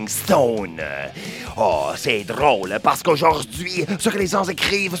Rolling Stone. Oh, c'est drôle, parce qu'aujourd'hui, ce que les gens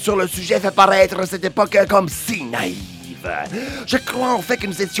écrivent sur le sujet fait paraître cette époque comme si naïve. Je crois en fait que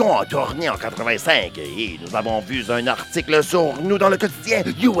nous étions en tournée en 85 et nous avons vu un article sur nous dans le quotidien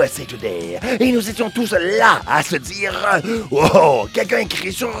USA Today. Et nous étions tous là à se dire « Oh, quelqu'un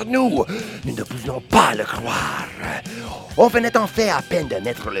écrit sur nous !» Nous ne pouvions pas le croire. On venait en fait à peine de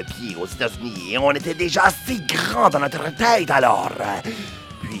mettre le pied aux États-Unis et on était déjà assez grand dans notre tête alors.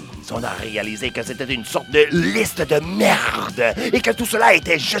 Puis, on a réalisé que c'était une sorte de liste de merde et que tout cela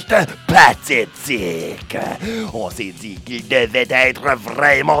était juste pathétique. On s'est dit qu'il devait être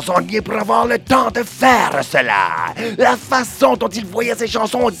vraiment soigné pour avoir le temps de faire cela. La façon dont ils voyaient ces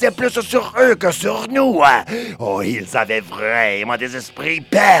chansons disait plus sur eux que sur nous. Oh, ils avaient vraiment des esprits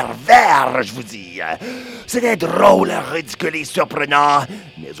pervers, je vous dis. C'était drôle, ridicule et surprenant,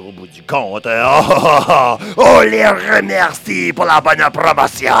 mais au bout du compte, on les remercie pour la bonne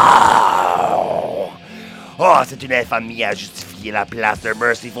promotion. Oh, c'est une infamie à justifier la place de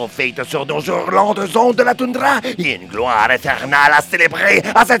Merciful Fate sur nos hurlantes ondes de la toundra et une gloire éternelle à célébrer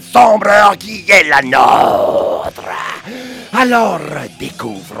à cette sombre heure qui est la nôtre. Alors,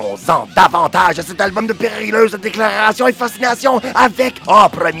 découvrons-en davantage cet album de périlleuse déclarations et fascination avec, en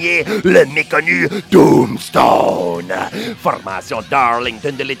premier, le méconnu Tombstone. Formation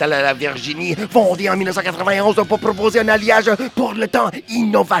d'Arlington de l'État de la Virginie, fondée en 1991 pour proposer un alliage pour le temps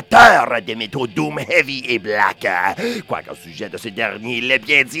innovateur des métaux Doom, Heavy et Black. Quoiqu'au sujet de ce dernier, il est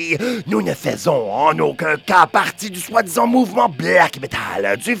bien dit, nous ne faisons en aucun cas partie du soi-disant mouvement Black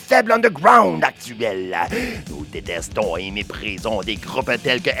Metal, du faible underground actuel. Nous détestons et méprisons des groupes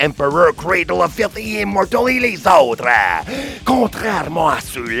tels que Emperor, Cradle of Filth et Immortal et les autres. Contrairement à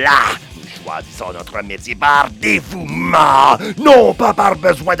ceux-là, nous choisissons notre métier par dévouement, non pas par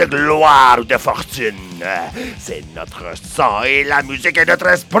besoin de gloire ou de fortune. C'est notre sang et la musique est notre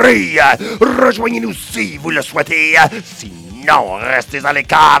esprit. Rejoignez-nous si vous le souhaitez. Sinon, restez à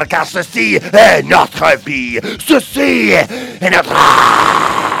l'écart car ceci est notre vie. Ceci est notre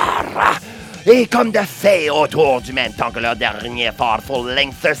art. Et comme de fait, autour du même temps que leur dernier fort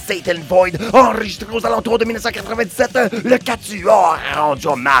full-length Satan Void, enregistré aux alentours de 1997, le Quatuor a rendu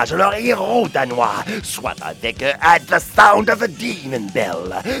hommage à leur héros danois, soit avec At the Sound of a Demon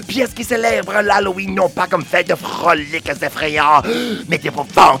Bell, pièce qui célèbre l'Halloween non pas comme fête de frolics effrayants, mais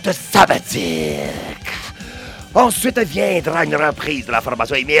d'épouvante sabbatique. Ensuite viendra une reprise de la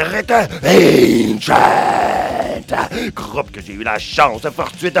formation émérite Ancient, groupe que j'ai eu la chance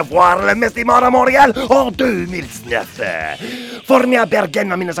fortuite de voir le Messe des Morts à Montréal en 2019. Formé à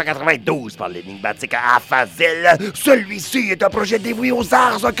Bergen en 1992 par l'énigmatique Aphazil, celui-ci est un projet dévoué aux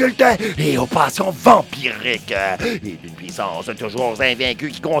arts occultes et aux passions vampiriques, et d'une puissance toujours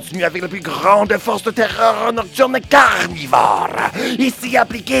invaincue qui continue avec la plus grande force de terreur nocturne carnivore, ici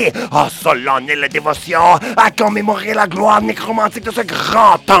appliquée en solennelle dévotion à commémorer la gloire nécromantique de ce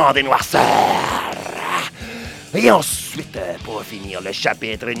grand temps des noirceurs. Et ensuite, pour finir le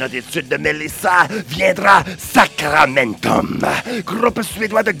chapitre et notre étude de Melissa, viendra Sacramentum, groupe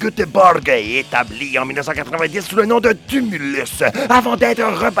suédois de Göteborg établi en 1990 sous le nom de Tumulus, avant d'être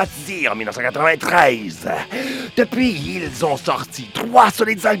rebaptisé en 1993. Depuis, ils ont sorti 3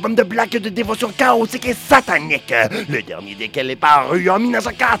 solides albums de black de dévotion chaotique et satanique, le dernier desquels est paru en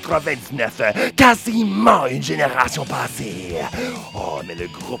 1999, quasiment une génération passée. Oh, mais le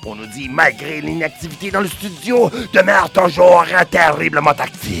groupe, on nous dit, malgré l'inactivité dans le studio, demeure toujours terriblement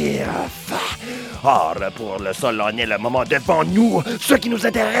actif. Or, pour le solennel moment devant nous, ce qui nous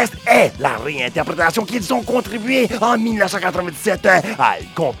intéresse est la réinterprétation qu'ils ont contribué en 1997 à une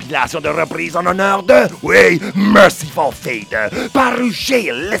compilation de reprises en honneur de, oui, Merciful Fate, paru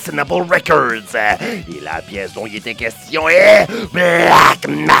chez Listenable Records. Et la pièce dont il était question est Black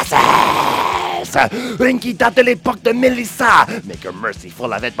Masses, une qui date de l'époque de Melissa, mais que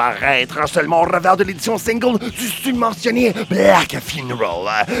Merciful avait paraître seulement au revers de l'édition single du submentionné Black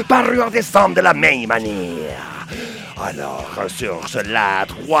Funeral, paru en décembre de la même manière. Alors, sur cela,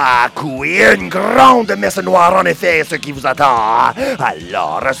 3 coups et une grande messe noire, en effet, ce qui vous attend.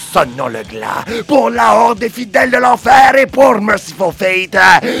 Alors, sonnons le glas pour la horde des fidèles de l'enfer et pour Merciful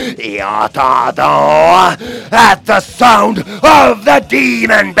Fate. Et entendons At the Sound of the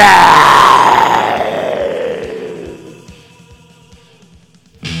Demon Bell.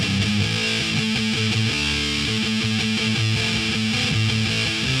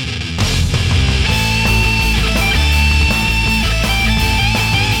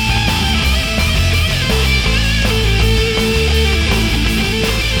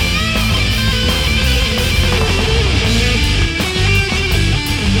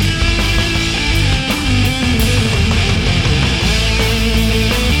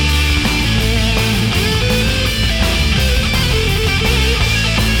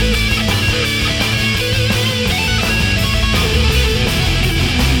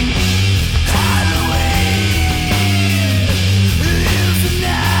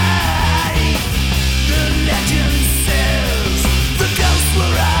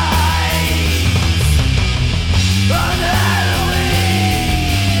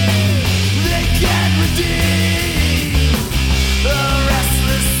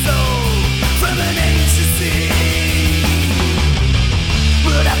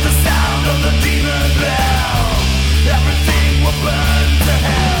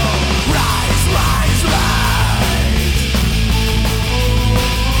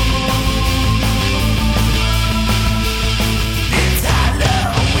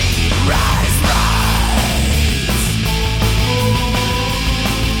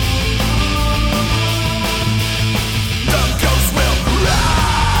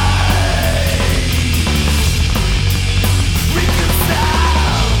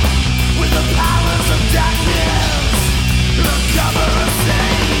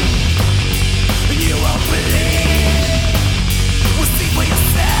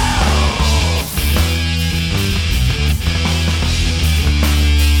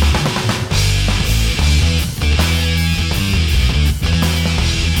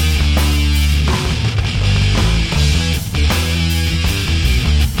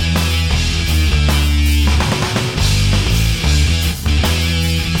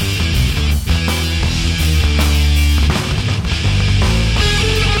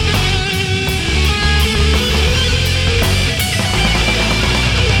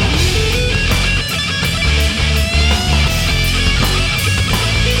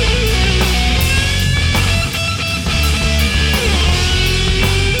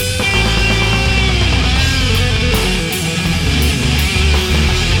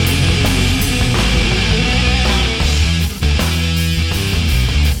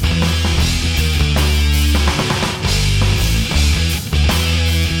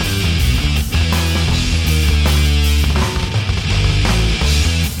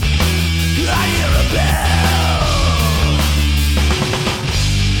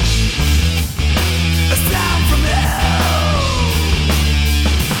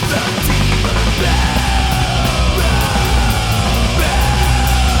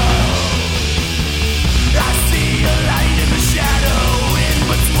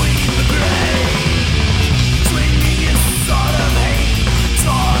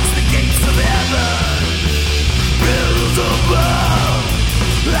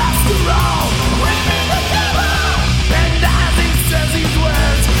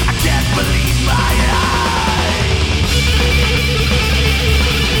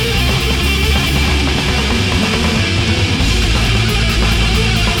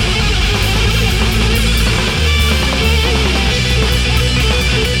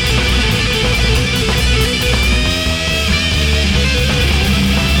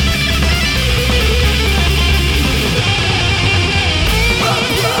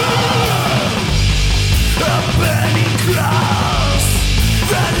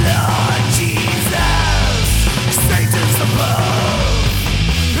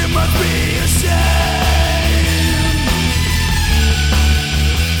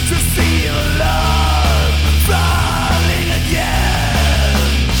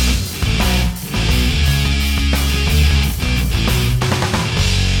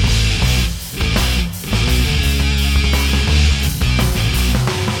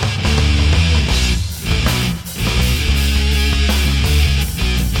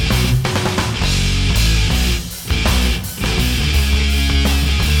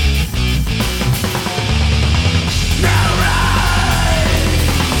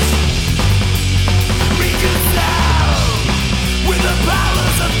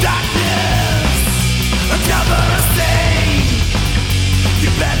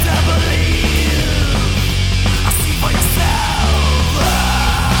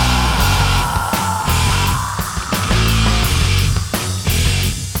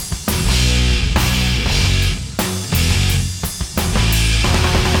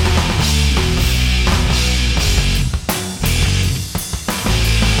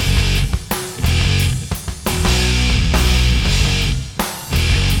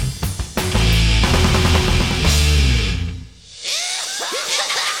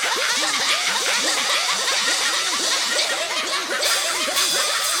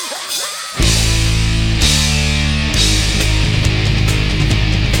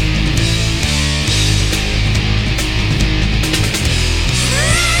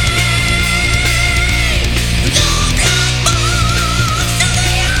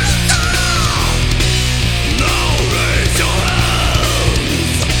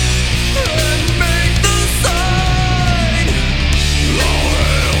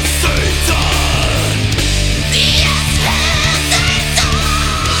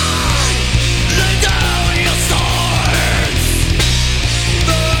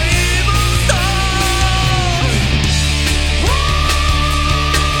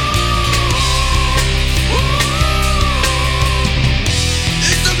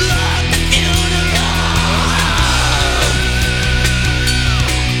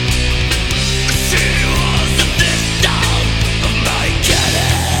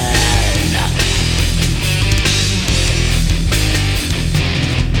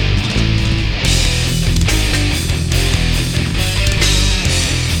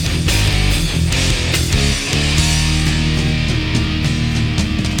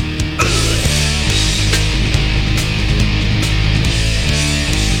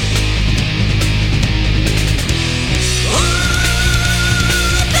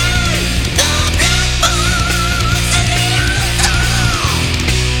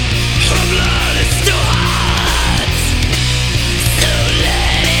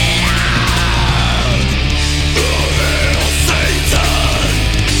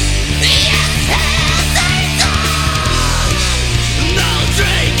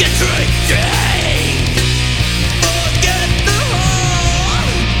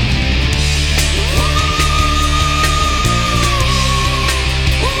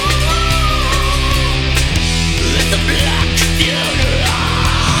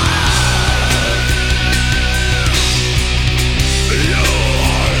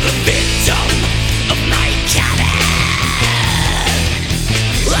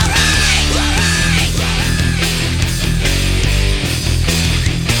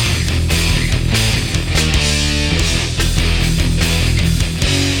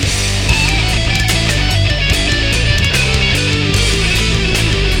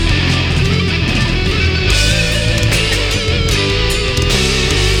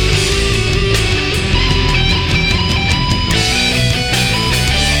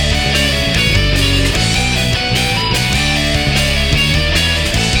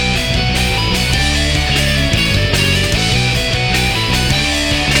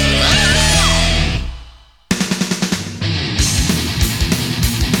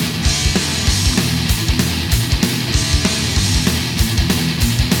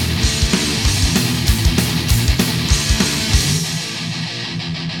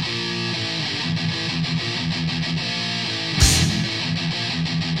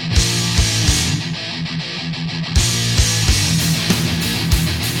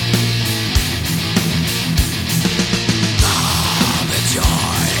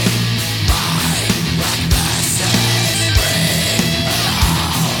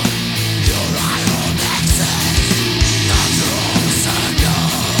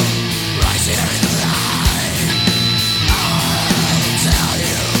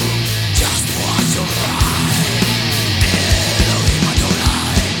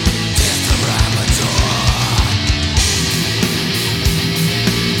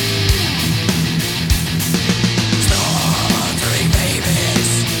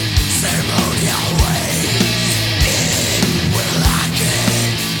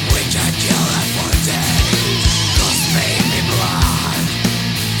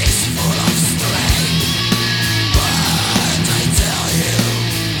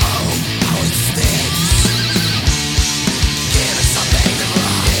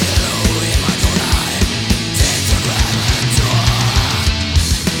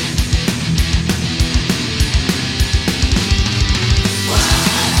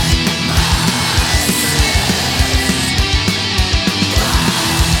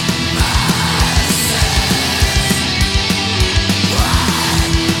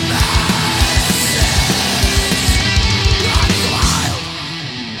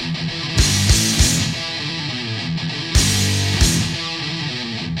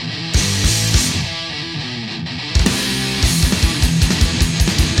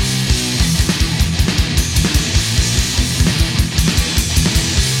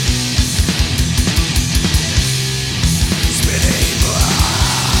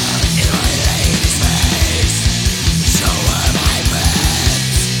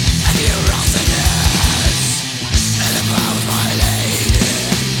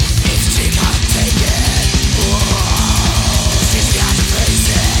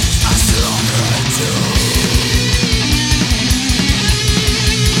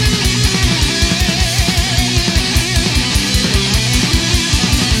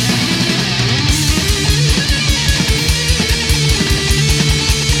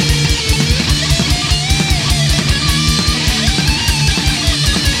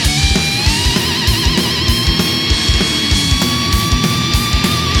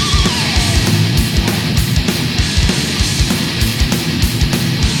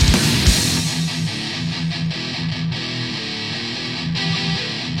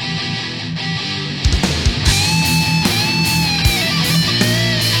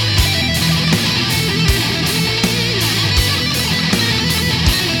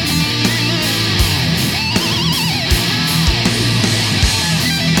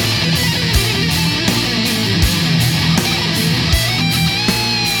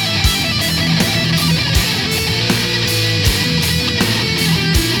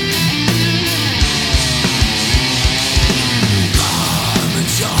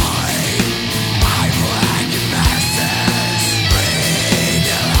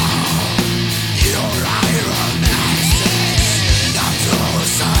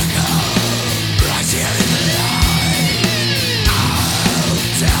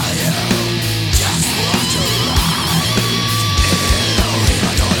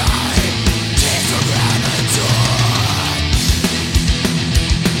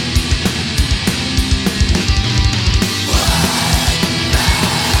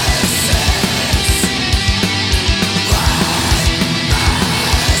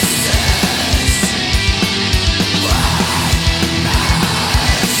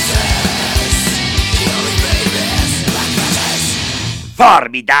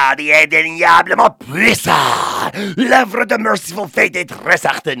 formidable et indéniablement puissant. L'œuvre de Mercyful Fate est très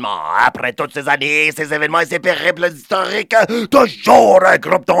certainement, après toutes ces années, ces événements et ces périples historiques, toujours un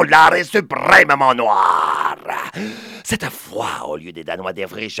groupe dont l'art est suprêmement noir. Cette fois, au lieu des Danois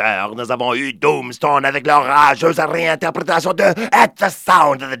défricheurs, nous avons eu Doomstone avec leur rageuse réinterprétation de At the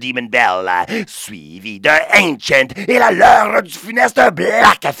Sound of the Demon Bell, suivi de Ancient et la leur du funeste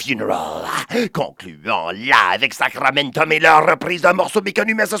Black Funeral, concluant là avec Sacramentum et leur reprise d'un morceau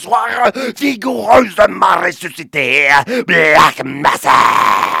méconnu mais ce soir vigoureusement ressuscité, Black Masses.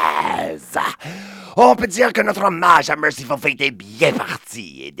 On peut dire que notre hommage à Mercyful Fate est bien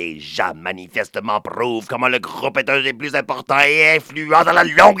parti et déjà manifestement prouve comment le groupe est un des plus importants et influents dans la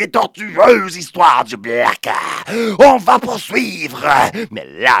longue et tortueuse histoire du Black. On va poursuivre, mais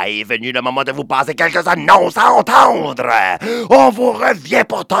là est venu le moment de vous passer quelques annonces à entendre. On vous revient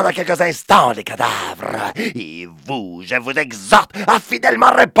pourtant dans quelques instants, les cadavres. Et vous, je vous exhorte à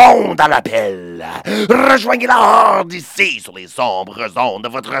fidèlement répondre à l'appel. Rejoignez la horde ici sur les sombres ondes de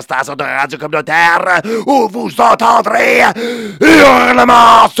votre station de radio communautaire où vous entendrez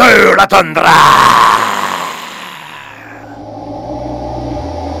hurlement sur la toundra.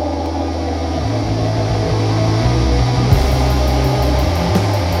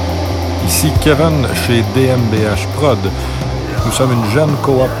 Ici Kevin chez DMBH Prod. Nous sommes une jeune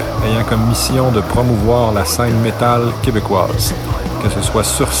coop ayant comme mission de promouvoir la scène métal québécoise. Que ce soit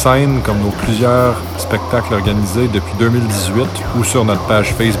sur scène comme nos plusieurs spectacles organisés depuis 2018 ou sur notre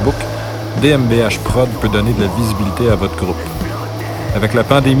page Facebook, DMBH Prod peut donner de la visibilité à votre groupe. Avec la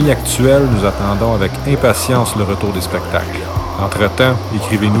pandémie actuelle, nous attendons avec impatience le retour des spectacles. Entre-temps,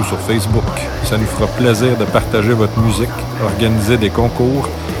 écrivez-nous sur Facebook. Ça nous fera plaisir de partager votre musique, organiser des concours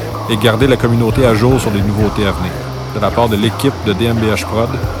et garder la communauté à jour sur les nouveautés à venir. De la part de l'équipe de DMBH Prod,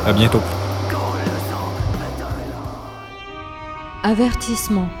 à bientôt.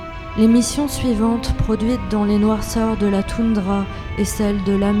 Avertissement. L'émission suivante, produite dans les noirceurs de la toundra et celle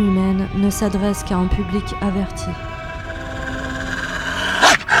de l'âme humaine, ne s'adresse qu'à un public averti.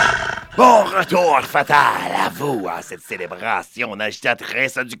 Bon retour fatal à vous à cette célébration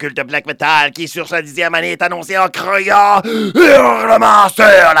agitatrice du culte black metal qui, sur sa 10e année, est annoncée en criant hurlement sur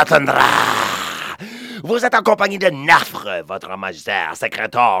la toundra. Vous êtes en compagnie de Nafre, votre magistère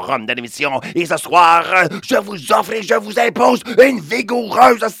secrétaire de l'émission, et ce soir, je vous offre et je vous impose une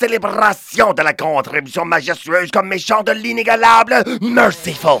vigoureuse célébration de la contribution majestueuse comme méchant de l'inégalable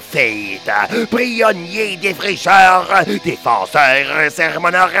Mercyful Fate, pionnier des fricheurs, défenseur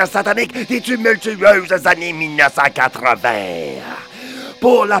cérémonieur satanique des tumultueuses années 1980.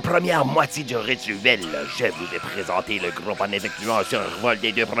 Pour la première moitié du rituel, je vous ai présenté le groupe en effectuant un survol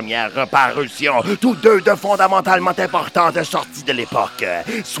des deux premières parutions, tous deux de fondamentalement importantes sorties de l'époque,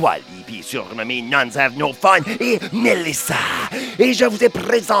 soit l'EP surnommé Nuns Have No Fun et Melissa. Et je vous ai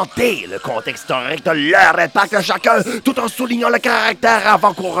présenté le contexte historique de leur impact chacun, tout en soulignant le caractère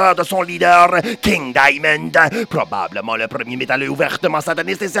avant-coureur de son leader, King Diamond, probablement le premier métalleux ouvertement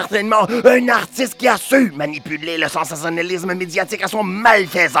sataniste et certainement un artiste qui a su manipuler le sensationnalisme médiatique à son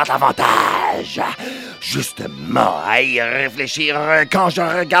malfaisant avantage. Justement, à y réfléchir, quand je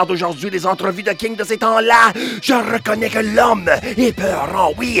regarde aujourd'hui les entrevues de King de ces temps-là, je reconnais que l'homme est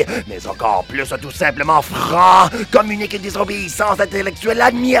peurant, oui, mais encore plus tout simplement franc, communique une désobéissance intellectuelle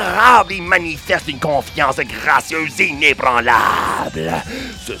admirable et manifeste une confiance gracieuse et inébranlable.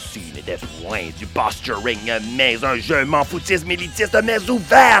 Ceci n'était point du posturing, mais un jeu m'en-foutisme élitiste, mais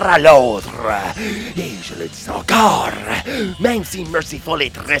ouvert à l'autre. Et je le dis encore, même si Mercyful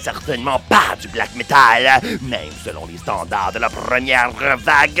est très certainement pas du black metal, même selon les standards de la première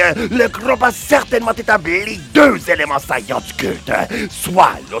vague, le groupe a certainement établi deux éléments saillants du culte,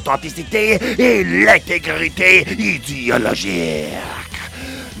 soit l'authenticité et l'intégrité idéologique.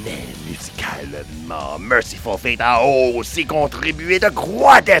 Mais musicalement, Mercyful Fate a aussi contribué de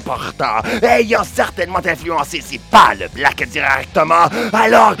quoi d'important, ayant certainement influencé si pas le black directement,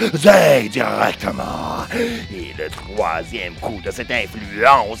 alors indirectement. Et le troisième coup de cette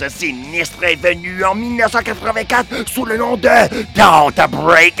influence sinistre est venu en 1984 sous le nom de Don't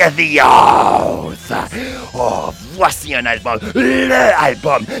Break the Oath. Oh, voici un album, le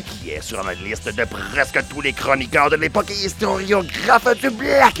album qui est sur la liste de presque tous les chroniqueurs de l'époque et historiographes du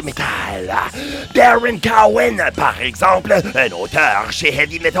black metal. Darren Cowan, par exemple, un auteur chez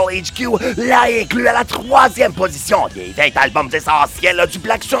Heavy Metal HQ, l'a inclus à la 3e position des 20 albums essentiels du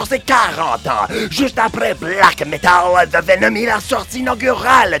black sur ses 40 ans, juste après Black Metal, The Venom et la sortie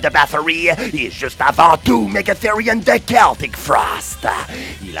inaugurale de Bathory, et juste avant tout Megatherion de Celtic Frost.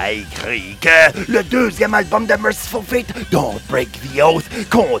 Il a écrit que le deuxième album de Mercyful Merciful Fate, Don't Break the Oath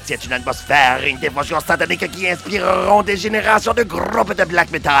contient une atmosphère et une dévotion satanique qui inspireront des générations de groupes de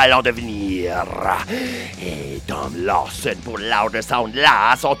black metal en devenir. Et Tom Lawson pour Louder Sound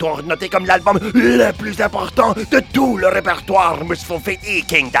là, à son tour noté comme l'album le plus important de tout le répertoire Merciful Fate et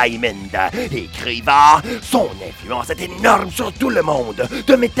King Diamond. Écrivant, son influence est énorme sur tout le monde,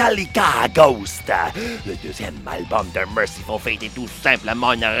 de Metallica à Ghost. Le deuxième album de Merciful Fate est tout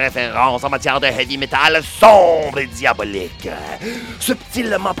simplement une référence en matière de heavy metal sombre et diabolique.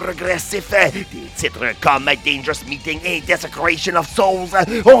 Subtilement progressif, des titres comme Dangerous Meeting et Desecration of Souls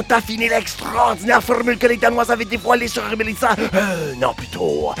ont affiné l'extraordinaire formule que les Danois avaient dévoilée sur Melissa, non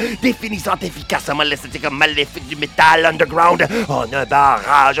plutôt, définissant efficacement l'esthétique maléfique du metal underground en un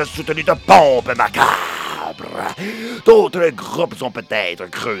barrage soutenu de pompes macabres. D'autres groupes ont peut-être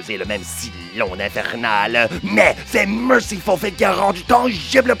creusé le même sillon infernal, mais c'est Merciful Fate qui a rendu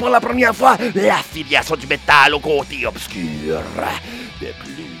tangible pour la première fois l'affiliation du métal au côté obscur. De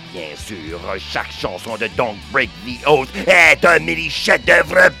plus, bien sûr, chaque chanson de Don't Break the Oath est un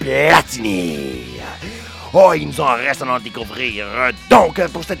mini-chef-d'œuvre platiné. Oh, il nous en reste à en découvrir. Donc,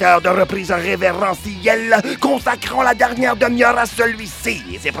 pour cette heure de reprise révérentielle, consacrons la dernière demi-heure à celui-ci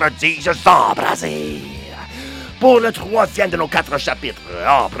et ses prodiges embrasés. Pour le troisième de nos 4 chapitres,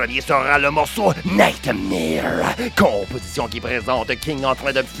 en premier sera le morceau Nightmare, composition qui présente King en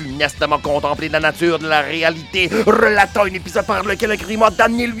train de funestement contempler la nature de la réalité, relatant un épisode par lequel le grimoire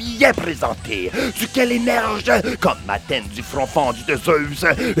damné lui est présenté, duquel émerge, comme Athènes du front fendu de Zeus,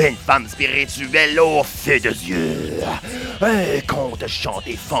 une femme spirituelle au feu de yeux. Un conte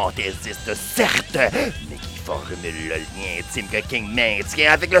chanté fantaisiste, certes, mais qui formule le lien intime que King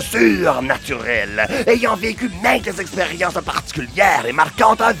maintient avec le surnaturel, ayant vécu maintes expériences particulières et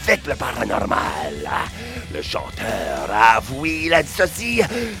marquantes avec le paranormal. Le chanteur a avoué, il a dit ceci: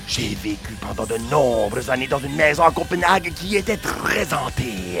 « J'ai vécu pendant de nombreuses années dans une maison à Copenhague qui était très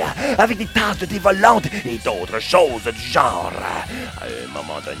hantée, avec des tasses de thé volantes et d'autres choses du genre. À un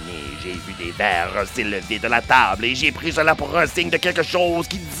moment donné, j'ai vu des verres s'élever de la table et j'ai pris cela pour un signe de quelque chose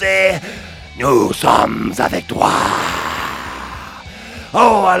qui disait « Nous sommes avec toi ».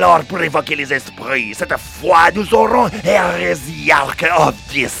 Oh, alors, pour évoquer les esprits, cette fois, nous aurons Heresiarch of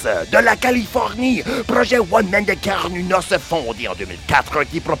This, de la Californie, projet one-man de Carnunos fondé en 2004,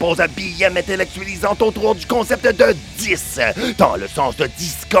 qui propose un BM intellectualisant autour du concept de 10, dans le sens de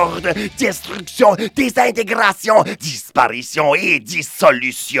discorde, destruction, désintégration, disparition et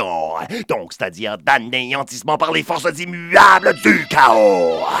dissolution. Donc, c'est-à-dire d'anéantissement par les forces immuables du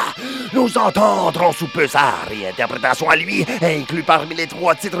chaos. Nous entendrons sous peu sa réinterprétation à lui, inclus parmi les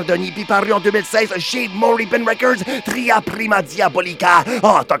 3 titres de Nippy parus en 2016 chez Morriban Records, Tria Prima Diabolica,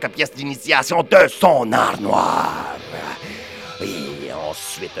 en tant que pièce d'initiation de son art noir. Et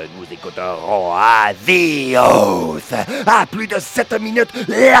ensuite, nous écouterons à The Oath, à plus de 7 minutes,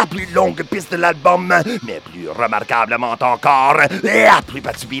 la plus longue piste de l'album, mais plus remarquablement encore, la plus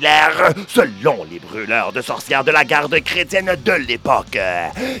patibulaire, selon les brûleurs de sorcières de la garde chrétienne de l'époque.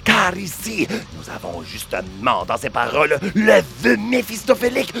 Car ici, nous avons justement dans ces paroles le vœu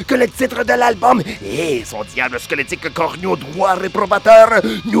méphistophélique que le titre de l'album et son diable squelettique corneau droit réprobateur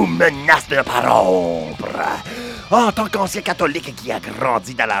nous menace de ne pas rompre. En tant qu'ancien catholique qui a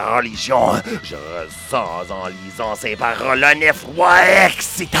grandi dans la religion, je ressens en lisant ces paroles un effroi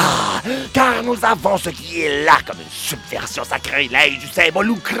excitant, car nous avons ce qui est là comme une subversion sacrilège du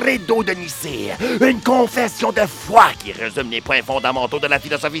symbole ou credo de Nicée, une confession de foi qui résume les points fondamentaux de la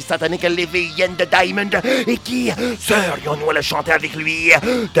philosophie satanique lévéienne de Diamond et qui, serions-nous à le chanter avec lui,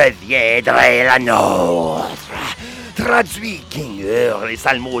 deviendrait la nôtre. Traduit, King hurle et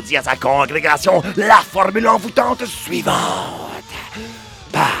salmodie à sa congrégation la formule envoûtante suivante.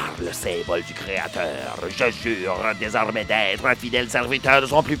 Par le symbole du Créateur, je jure désormais d'être un fidèle serviteur de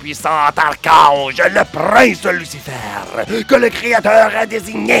son plus puissant archange, le prince Lucifer, que le Créateur a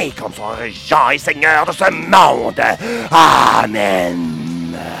désigné comme son régent et seigneur de ce monde. Amen.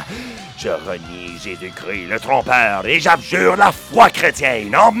 Je renie Jésus-Christ, le trompeur, et j'abjure la foi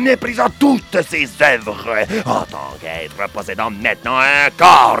chrétienne en méprisant toutes ses œuvres, en tant qu'être possédant maintenant un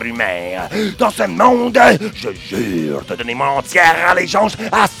corps humain. Dans ce monde, je jure de donner mon entière allégeance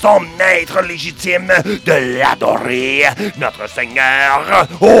à son maître légitime, de l'adorer, notre Seigneur,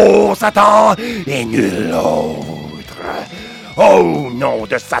 ô Satan, et nul autre. Ô nom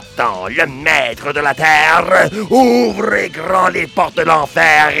de Satan, le maître de la terre, ouvrez grand les portes de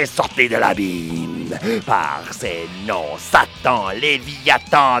l'enfer et sortez de l'abîme. Par ces noms, Satan,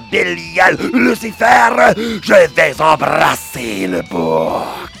 Léviathan, Bélial, Lucifer, je vais embrasser le bouc.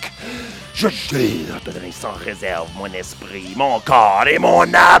 Je jure de donner sans réserve mon esprit, mon corps et mon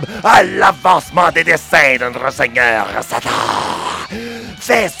âme à l'avancement des desseins de notre Seigneur Satan.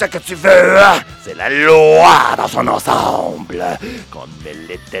 Fais ce que tu veux, c'est la loi dans son ensemble. Comme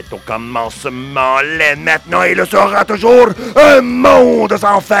elle était au commencement, l'est maintenant et le sera toujours, un monde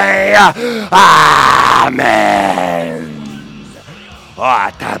sans fin. Amen.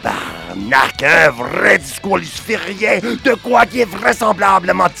 Ah, tabarnak, un vrai discours luciférien, de quoi qui est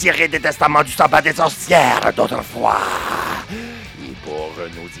vraisemblablement tiré des testaments du sabbat des sorcières d'autrefois. Et pour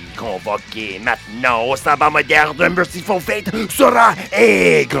nous y convoquer maintenant au sabbat moderne de Merciful Fate sera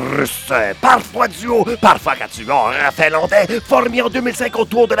Aigrus, parfois duo, parfois quatuor, Raphaël Landais, formé en 2005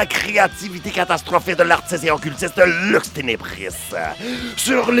 autour de la créativité catastrophée de l'artiste et occultiste Lux Ténébris.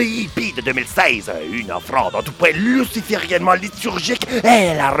 Sur le hippie de 2016, une offrande en tout point lucifériennement liturgique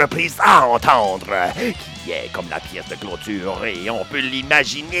est la reprise à entendre, qui est comme la pièce de clôture et on peut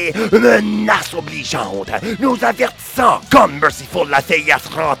l'imaginer menace obligeante, nous avertissant, comme Merciful l'a fait il y a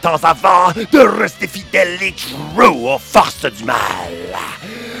 30 ans avant, de rester fidèle et true aux forces du mal.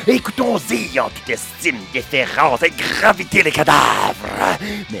 Écoutons-y en toute estime, déférence et gravité les cadavres.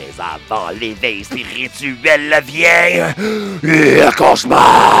 Mais avant l'éveil spirituel vient le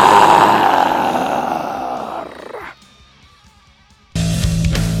cauchemar.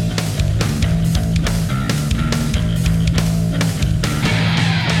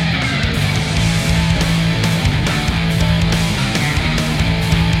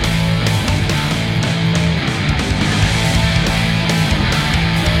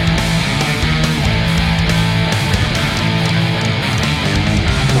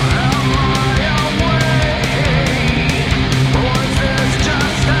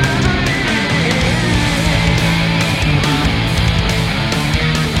 Just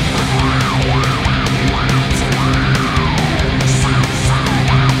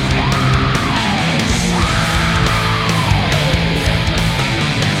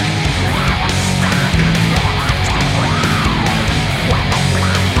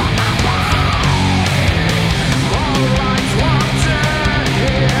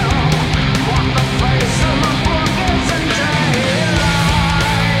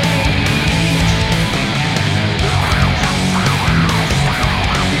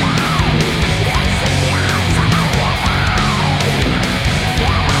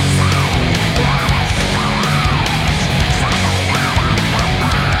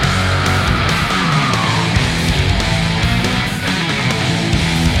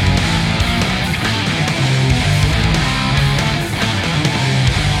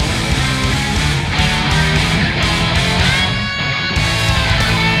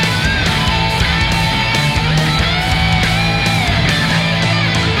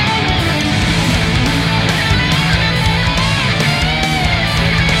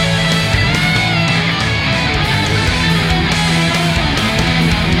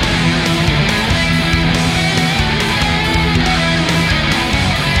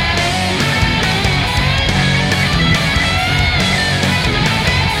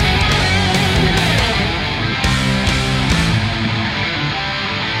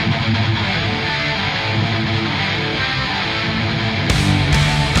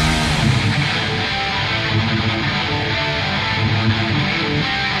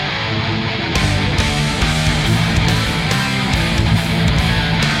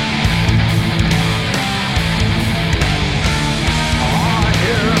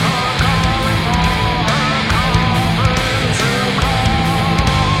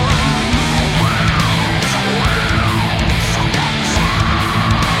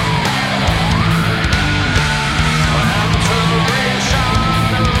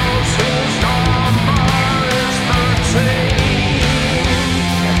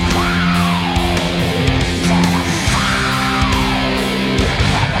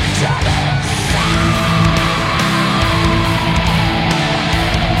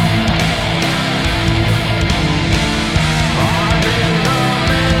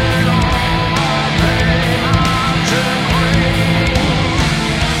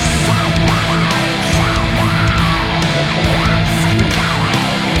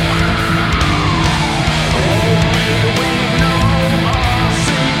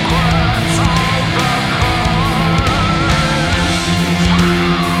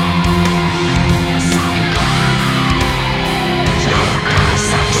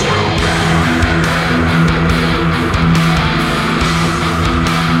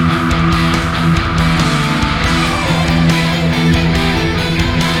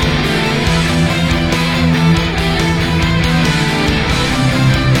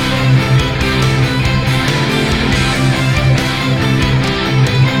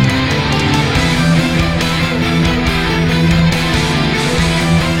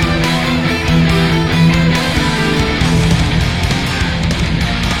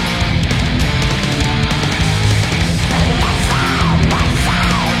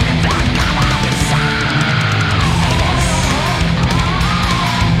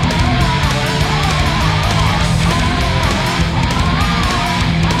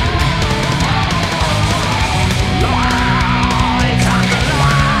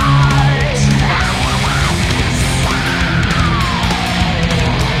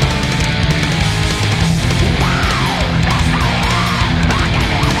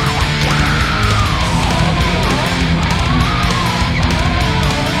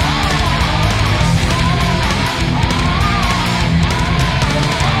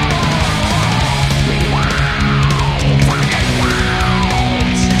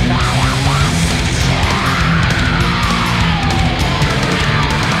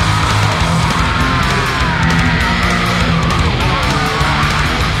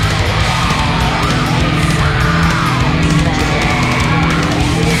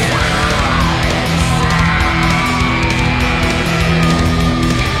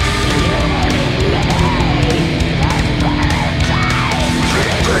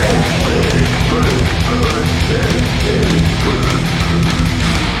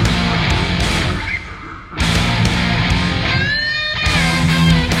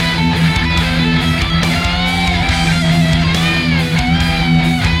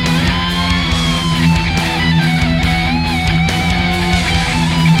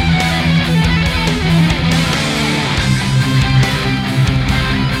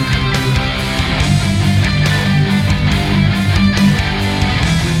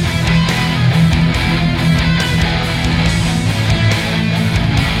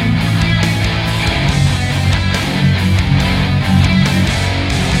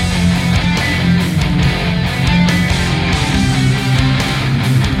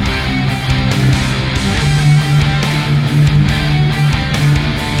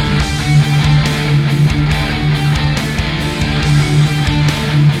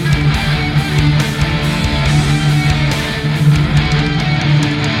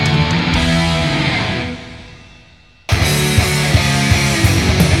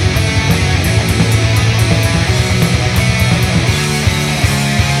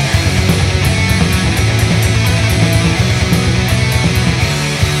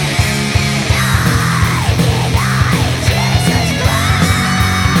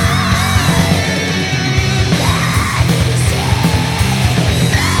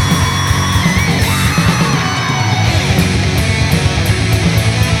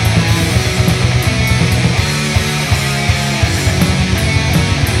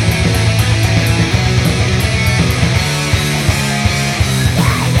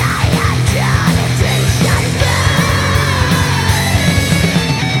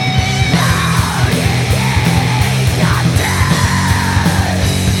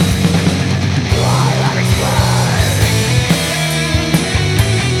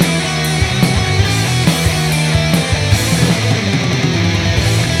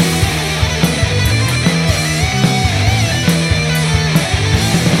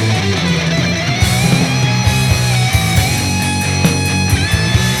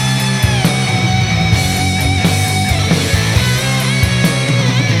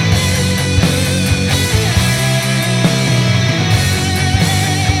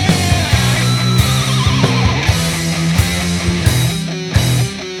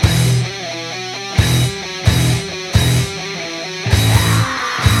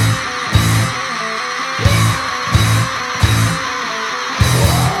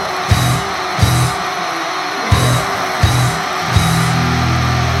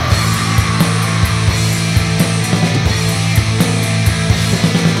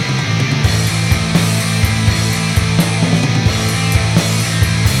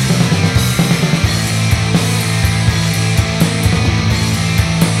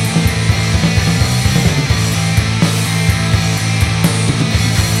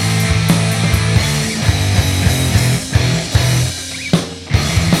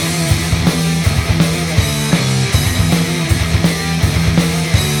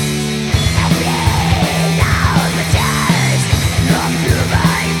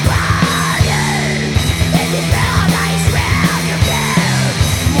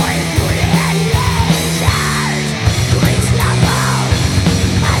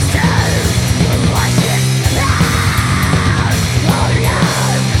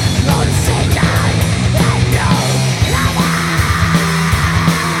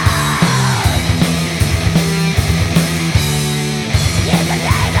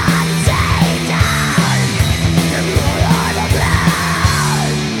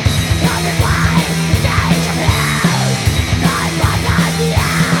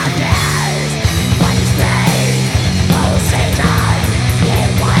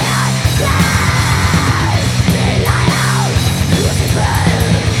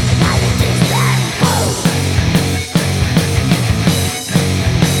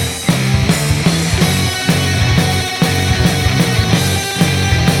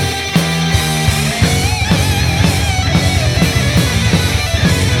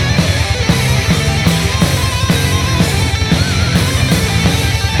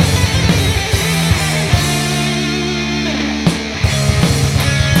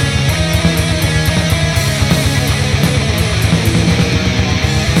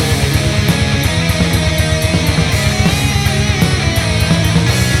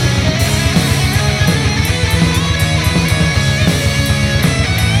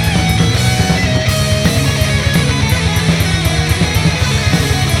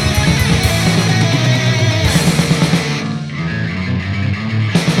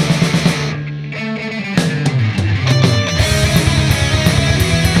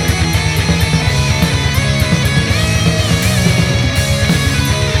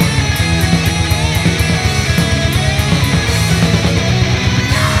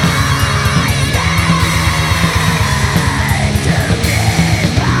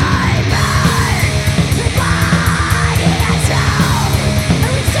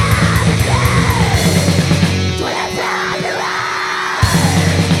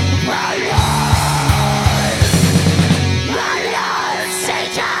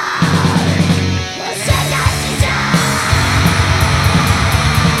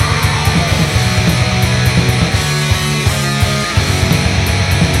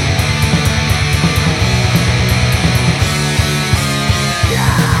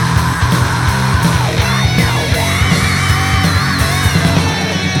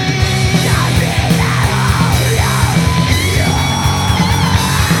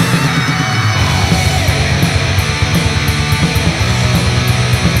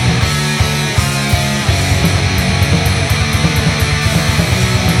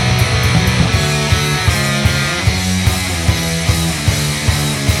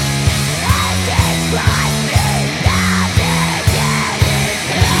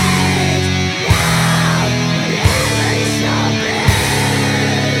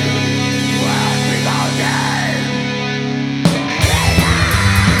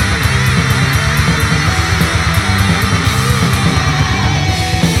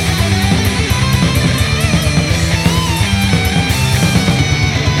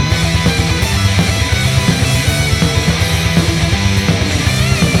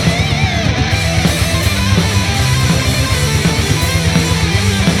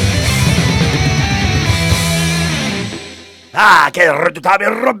Ah, quelle redoutable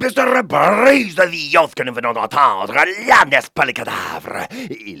et robuste reprise de Vioff que nous venons d'entendre. Là, n'est-ce pas, les cadavres?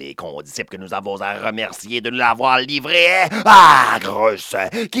 Et les condisciples que nous avons à remercier de nous l'avoir livré, ah, Grus,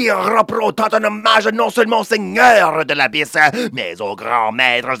 qui reprend un hommage non seulement au seigneur de l'abysse, mais aux grands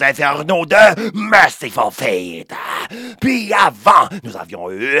maîtres infernaux de Merciful Fate. Puis avant, nous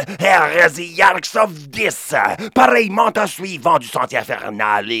avions eu Heresiarchs of Dis, pareillement un suivant du sentier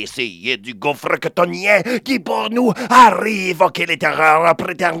infernal et essayé du gouffre chthonien qui pour nous a réévoqué les terreurs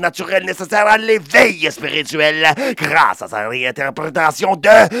préternaturelles nécessaires à l'éveil spirituel grâce à sa réinterprétation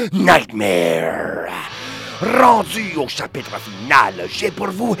de Nightmare. Rendu au chapitre final, j'ai pour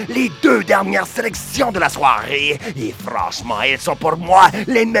vous les 2 dernières sélections de la soirée. Et franchement, elles sont pour moi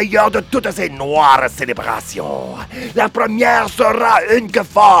les meilleures de toutes ces noires célébrations. La première sera une que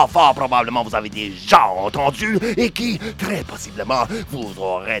fort probablement vous avez déjà entendue et qui, très possiblement, vous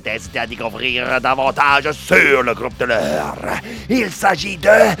aurait incité à découvrir davantage sur le groupe de l'heure. Il s'agit de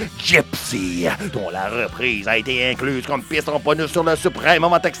Gypsy, dont la reprise a été incluse comme piste en bonus sur le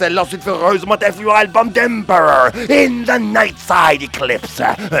suprêmement excellent sulfureusement influent album d'Emperor in the Nightside Eclipse.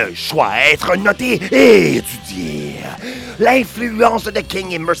 Un choix à être noté et étudié. L'influence de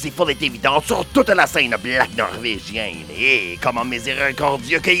King et Merciful est évidente sur toute la scène black norvégienne. Et comment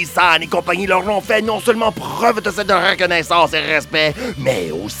miséricordieux que Isan et compagnie leur ont fait non seulement preuve de cette reconnaissance et respect, mais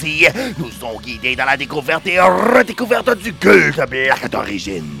aussi nous ont guidés dans la découverte et redécouverte du culte black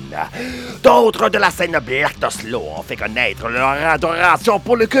d'origine. D'autres de la scène black d'Oslo ont fait connaître leur adoration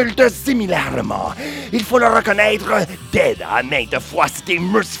pour le culte similairement. Il faut le reconnaître, Dead a maintes fois cité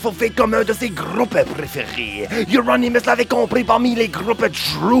Merciful Fate comme un de ses groupes préférés. Euronymous l'avait compris parmi les groupes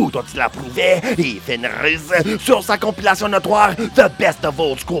True dont il approuvait, et Fenris, sur sa compilation notoire The Best of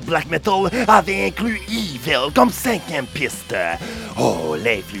Old School Black Metal, avait inclus Evil comme 5e piste. Oh,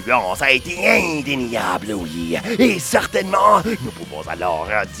 l'influence a été indéniable, oui. Et certainement, nous pouvons alors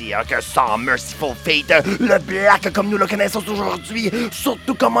dire que sans Merciful Fate, le black comme nous le connaissons aujourd'hui,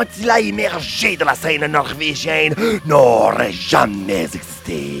 surtout comment il a émergé de la scène norvégienne, n'aurait jamais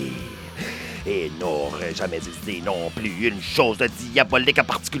existé. Et n'aurait jamais existé non plus une chose diabolique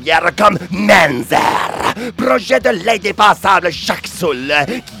particulière comme Menzer, projet de l'indépassable Jacques Soul,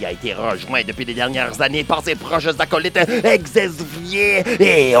 qui a été rejoint depuis les dernières années par ses proches acolytes Exesvier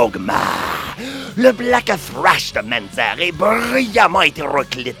et Ogmar. Le black thrash de Menzer est brillamment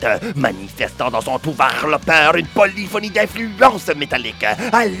hétéroclite, manifestant dans son tout varlopeur une polyphonie d'influences métalliques,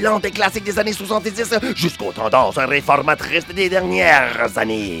 allant des classiques des années 70 jusqu'aux tendances réformatrices des dernières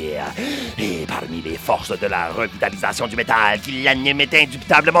années. Et parmi les forces de la revitalisation du métal qui l'anime est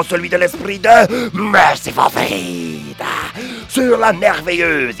indubitablement celui de l'esprit de Merciful Fate. Sur la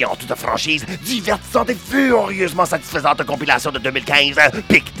merveilleuse et en toute franchise, divertissante et furieusement satisfaisante compilation de 2015,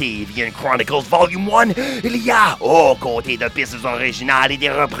 Pictavian Chronicles Volume 1, il y a, aux côtés de pistes originales et des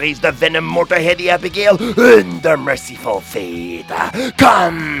reprises de Venom, Motorhead et Abigail, une de Merciful Fate,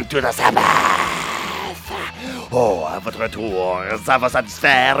 Come to the Sabbath. Oh, à votre tour, ça va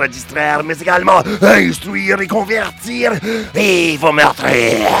satisfaire, distraire, mais également instruire et convertir et vous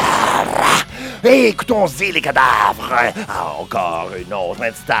meurtrir. Écoutons-y, les cadavres. Encore une autre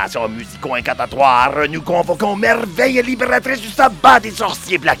incitation musico-incantatoire. Nous convoquons merveille libératrice du sabbat des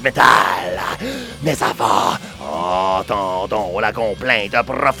sorciers black metal. Mais avant, entendons la complainte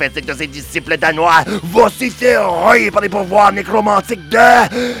prophétique de ses disciples danois vociférés par les pouvoirs nécromantiques de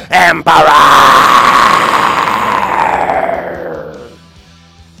Emperor.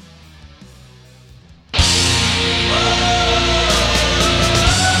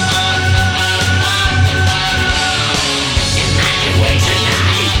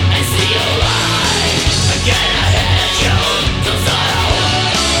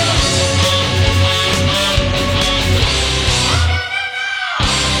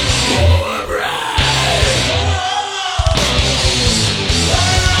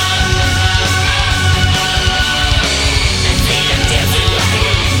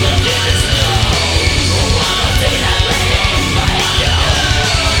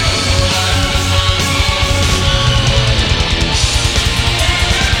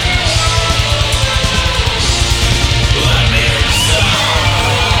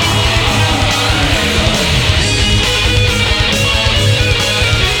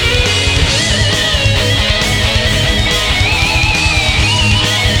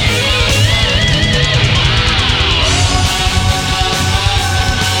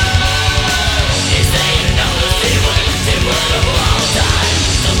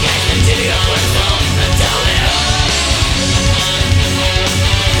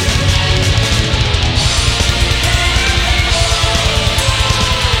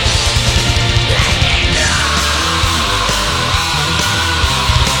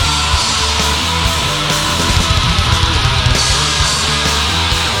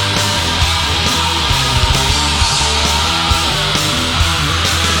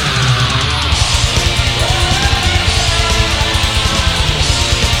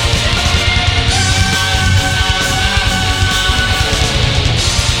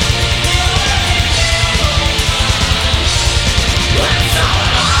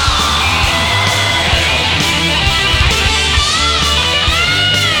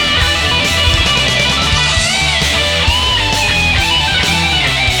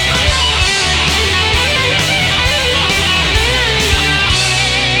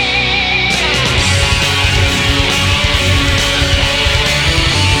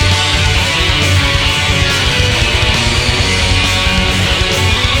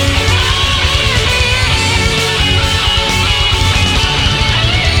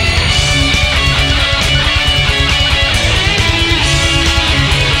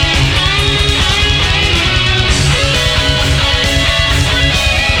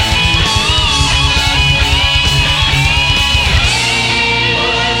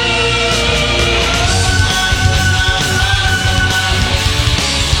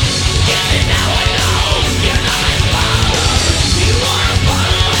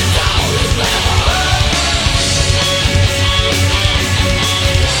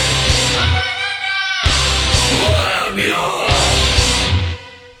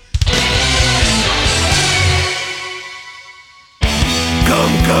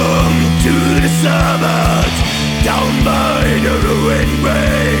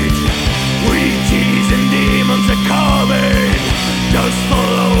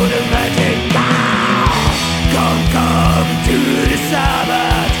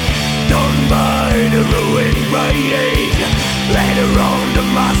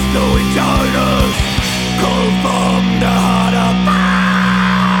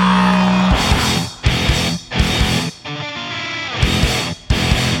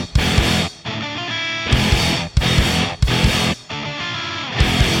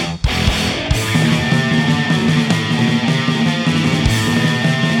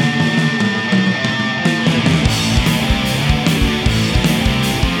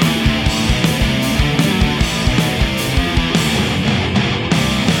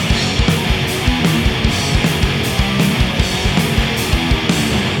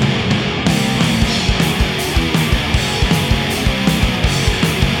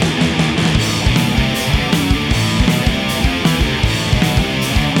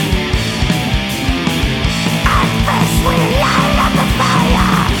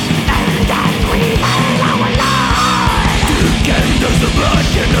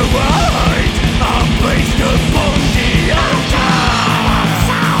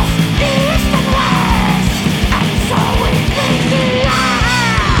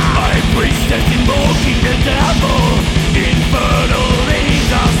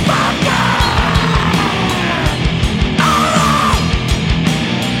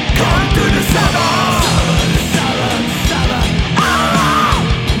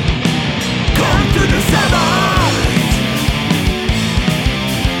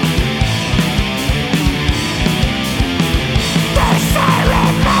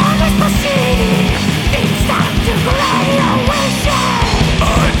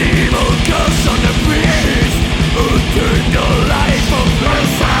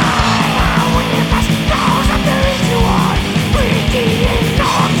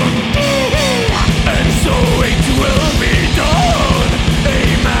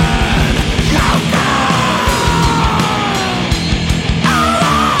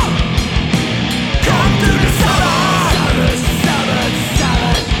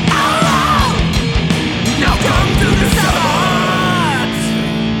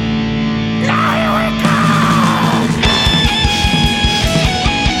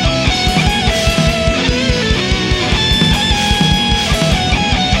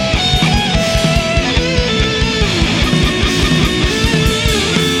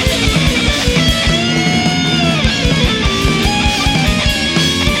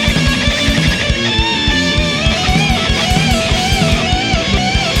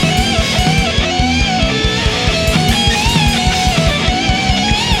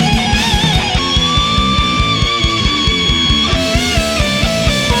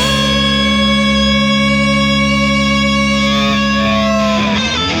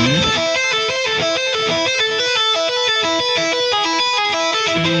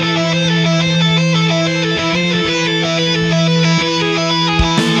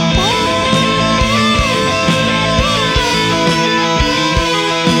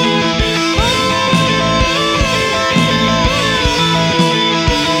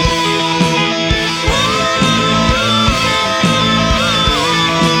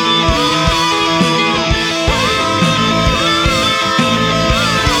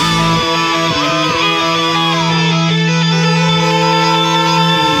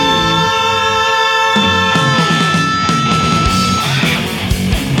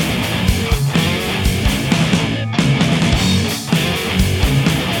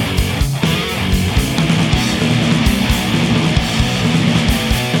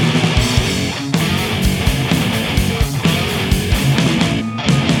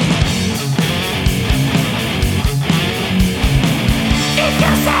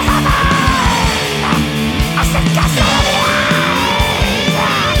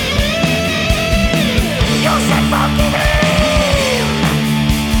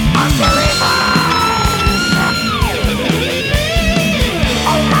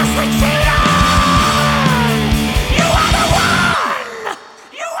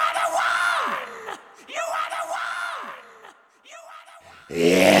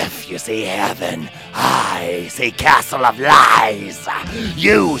 say heaven. I say castle of lies.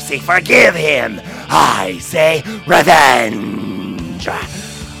 You say forgive him. I say revenge.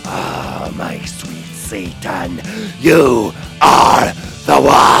 Ah, my sweet Satan, you are the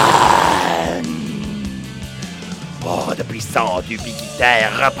one. Oh, de puissantes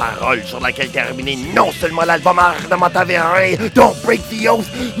ubiquitaires paroles sur laquelle terminer non seulement l'album ardemment avéré, Don't Break the Oath,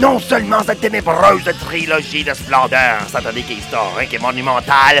 non seulement cette ténébreuse trilogie de splendeur satanique, historique et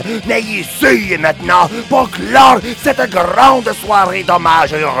monumentale, mais ici et maintenant pour clore cette grande soirée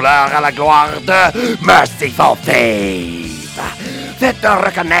d'hommage et hurleur à la gloire de Mercyful Fate. Faites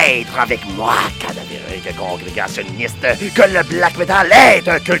reconnaître avec moi, cadavérique congrégationniste, que le black metal est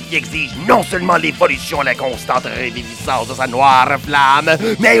un culte qui exige non seulement l'évolution et la constante réviviscence de sa noire flamme,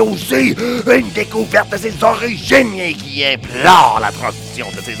 mais aussi une découverte de ses origines et qui implore la transmission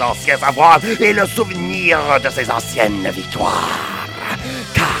de ses anciens savoirs et le souvenir de ses anciennes victoires.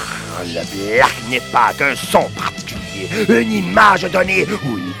 Car le black n'est pas qu'un son particulier, une image donnée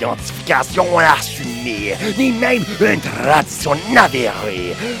ou une identification assumée, ni même une tradition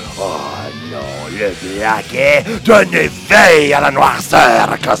avérée. Oh non, le black est un éveil à la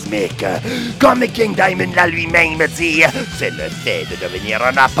noirceur cosmique. Comme King Diamond l'a lui-même dit, c'est le fait de devenir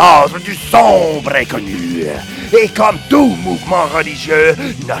un apôtre du sombre inconnu. Et comme tout mouvement religieux,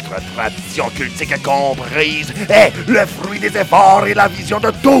 notre tradition cultique comprise est le fruit des efforts et la vision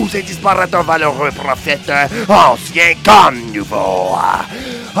de tous ces disparates valeureux prophètes, anciens comme nouveaux.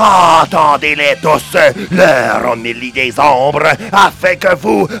 Entendez-les tous, leur homélie des ombres, afin que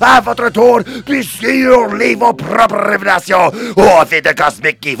vous, à votre tour, puissiez hurler vos propres révélations au vide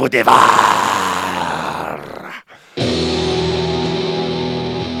cosmique qui vous dévore.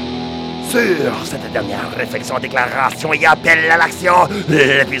 Sur cette dernière réflexion, déclaration et appel à l'action,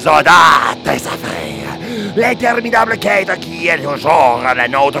 l'épisode a atteint sa fin. L'interminable quête qui est toujours la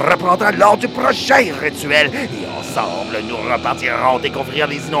nôtre reprendra lors du prochain rituel et ensemble nous repartirons découvrir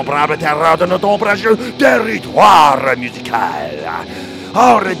les innombrables terreurs de notre ombrageux territoire musical.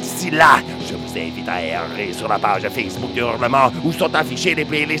 Or, d'ici là, je vous invite à errer sur la page Facebook du Hurlement où sont affichées les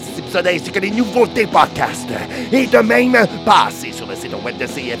playlists épisodes ainsi que les nouveautés podcasts. Et de même, passez sur le site web de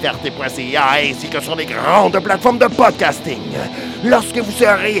CFRT.ca ainsi que sur les grandes plateformes de podcasting. Lorsque vous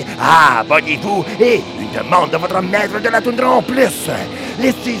serez, abonnez-vous et une demande de votre maître de la toundra en plus.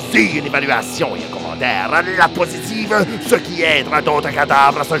 Laissez-y une évaluation et un commentaire, la positive, ce qui aidera d'autres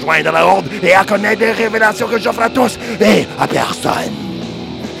cadavres à se joindre à la horde et à connaître des révélations que j'offre à tous et à personne.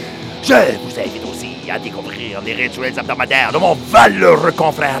 Je vous invite aussi à découvrir les rituels hebdomadaires de mon valeureux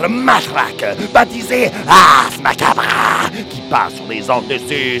confrère Matraque, baptisé As Macabra, qui passe sur les ondes de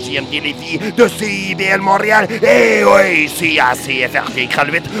CJMD Lévis, de CIBL Montréal et aussi à CFRT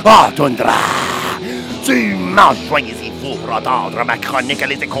Kraluit en toundra. Tu m'enjoignez-y-vous pour entendre ma chronique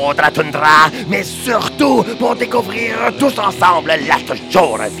Les Échos de la toundra, mais surtout pour découvrir tous ensemble la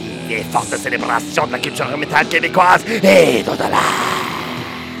toujours vive et forte célébration de la culture métal québécoise et d'au-delà.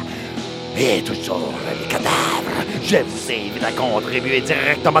 Et toujours les cadavres, je vous invite à contribuer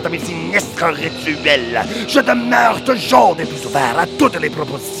directement à mes sinistres rituels. Je demeure toujours des plus ouverts à toutes les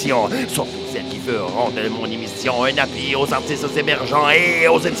propositions, surtout celles qui feront de mon émission un appui aux artistes émergents et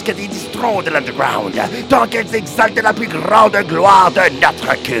aux étiquettes distros de l'underground, tant qu'elles exaltent la plus grande gloire de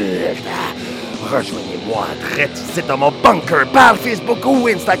notre culte. Rejoignez-moi très ici dans mon bunker par Facebook ou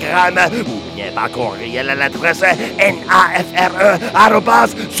Instagram, ou bien par courriel à l'adresse nafre@cfrt.ca.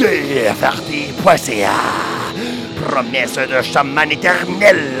 Promesse de chaman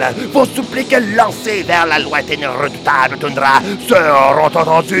éternel, vos suppliques lancées vers la lointaine redoutable toundra seront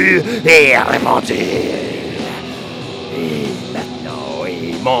entendues et répondues. Et maintenant,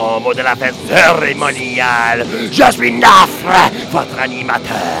 mon mot de la fête cérémoniale, je suis Nafre, votre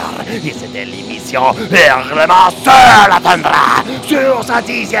animateur, et c'était l'émission Hurlement sur la toundra, sur sa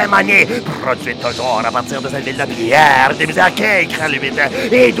 10e année, produite toujours à partir de cette ville de Pierre, des Miseraquais, Kraluit,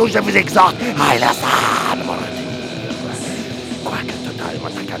 et d'où je vous exhorte à la salle de mon retour. Quoique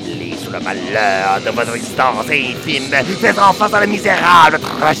totalement accablé sous le malheur de votre existence infime, faisant face à la misérable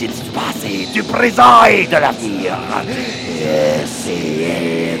tragédie du passé, du présent et de l'avenir.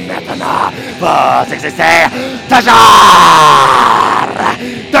 Essayez maintenant votre exister toujours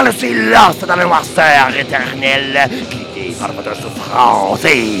dans le silence, dans la noirceur éternelle, guidé par votre souffrance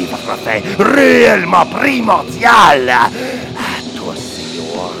et votre fin réellement primordiale. À tous et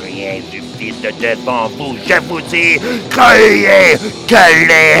au rien du vide devant vous, je vous dis, criez,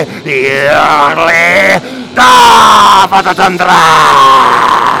 gueulez et hurlez dans votre toundra.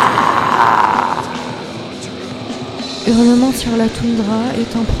 Hurlement sur la toundra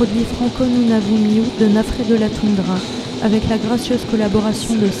est un produit franco-nunavummiu de Nafre de la toundra, avec la gracieuse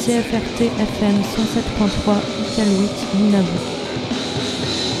collaboration de CFRT FM 107.3 Iqaluit Nunavut.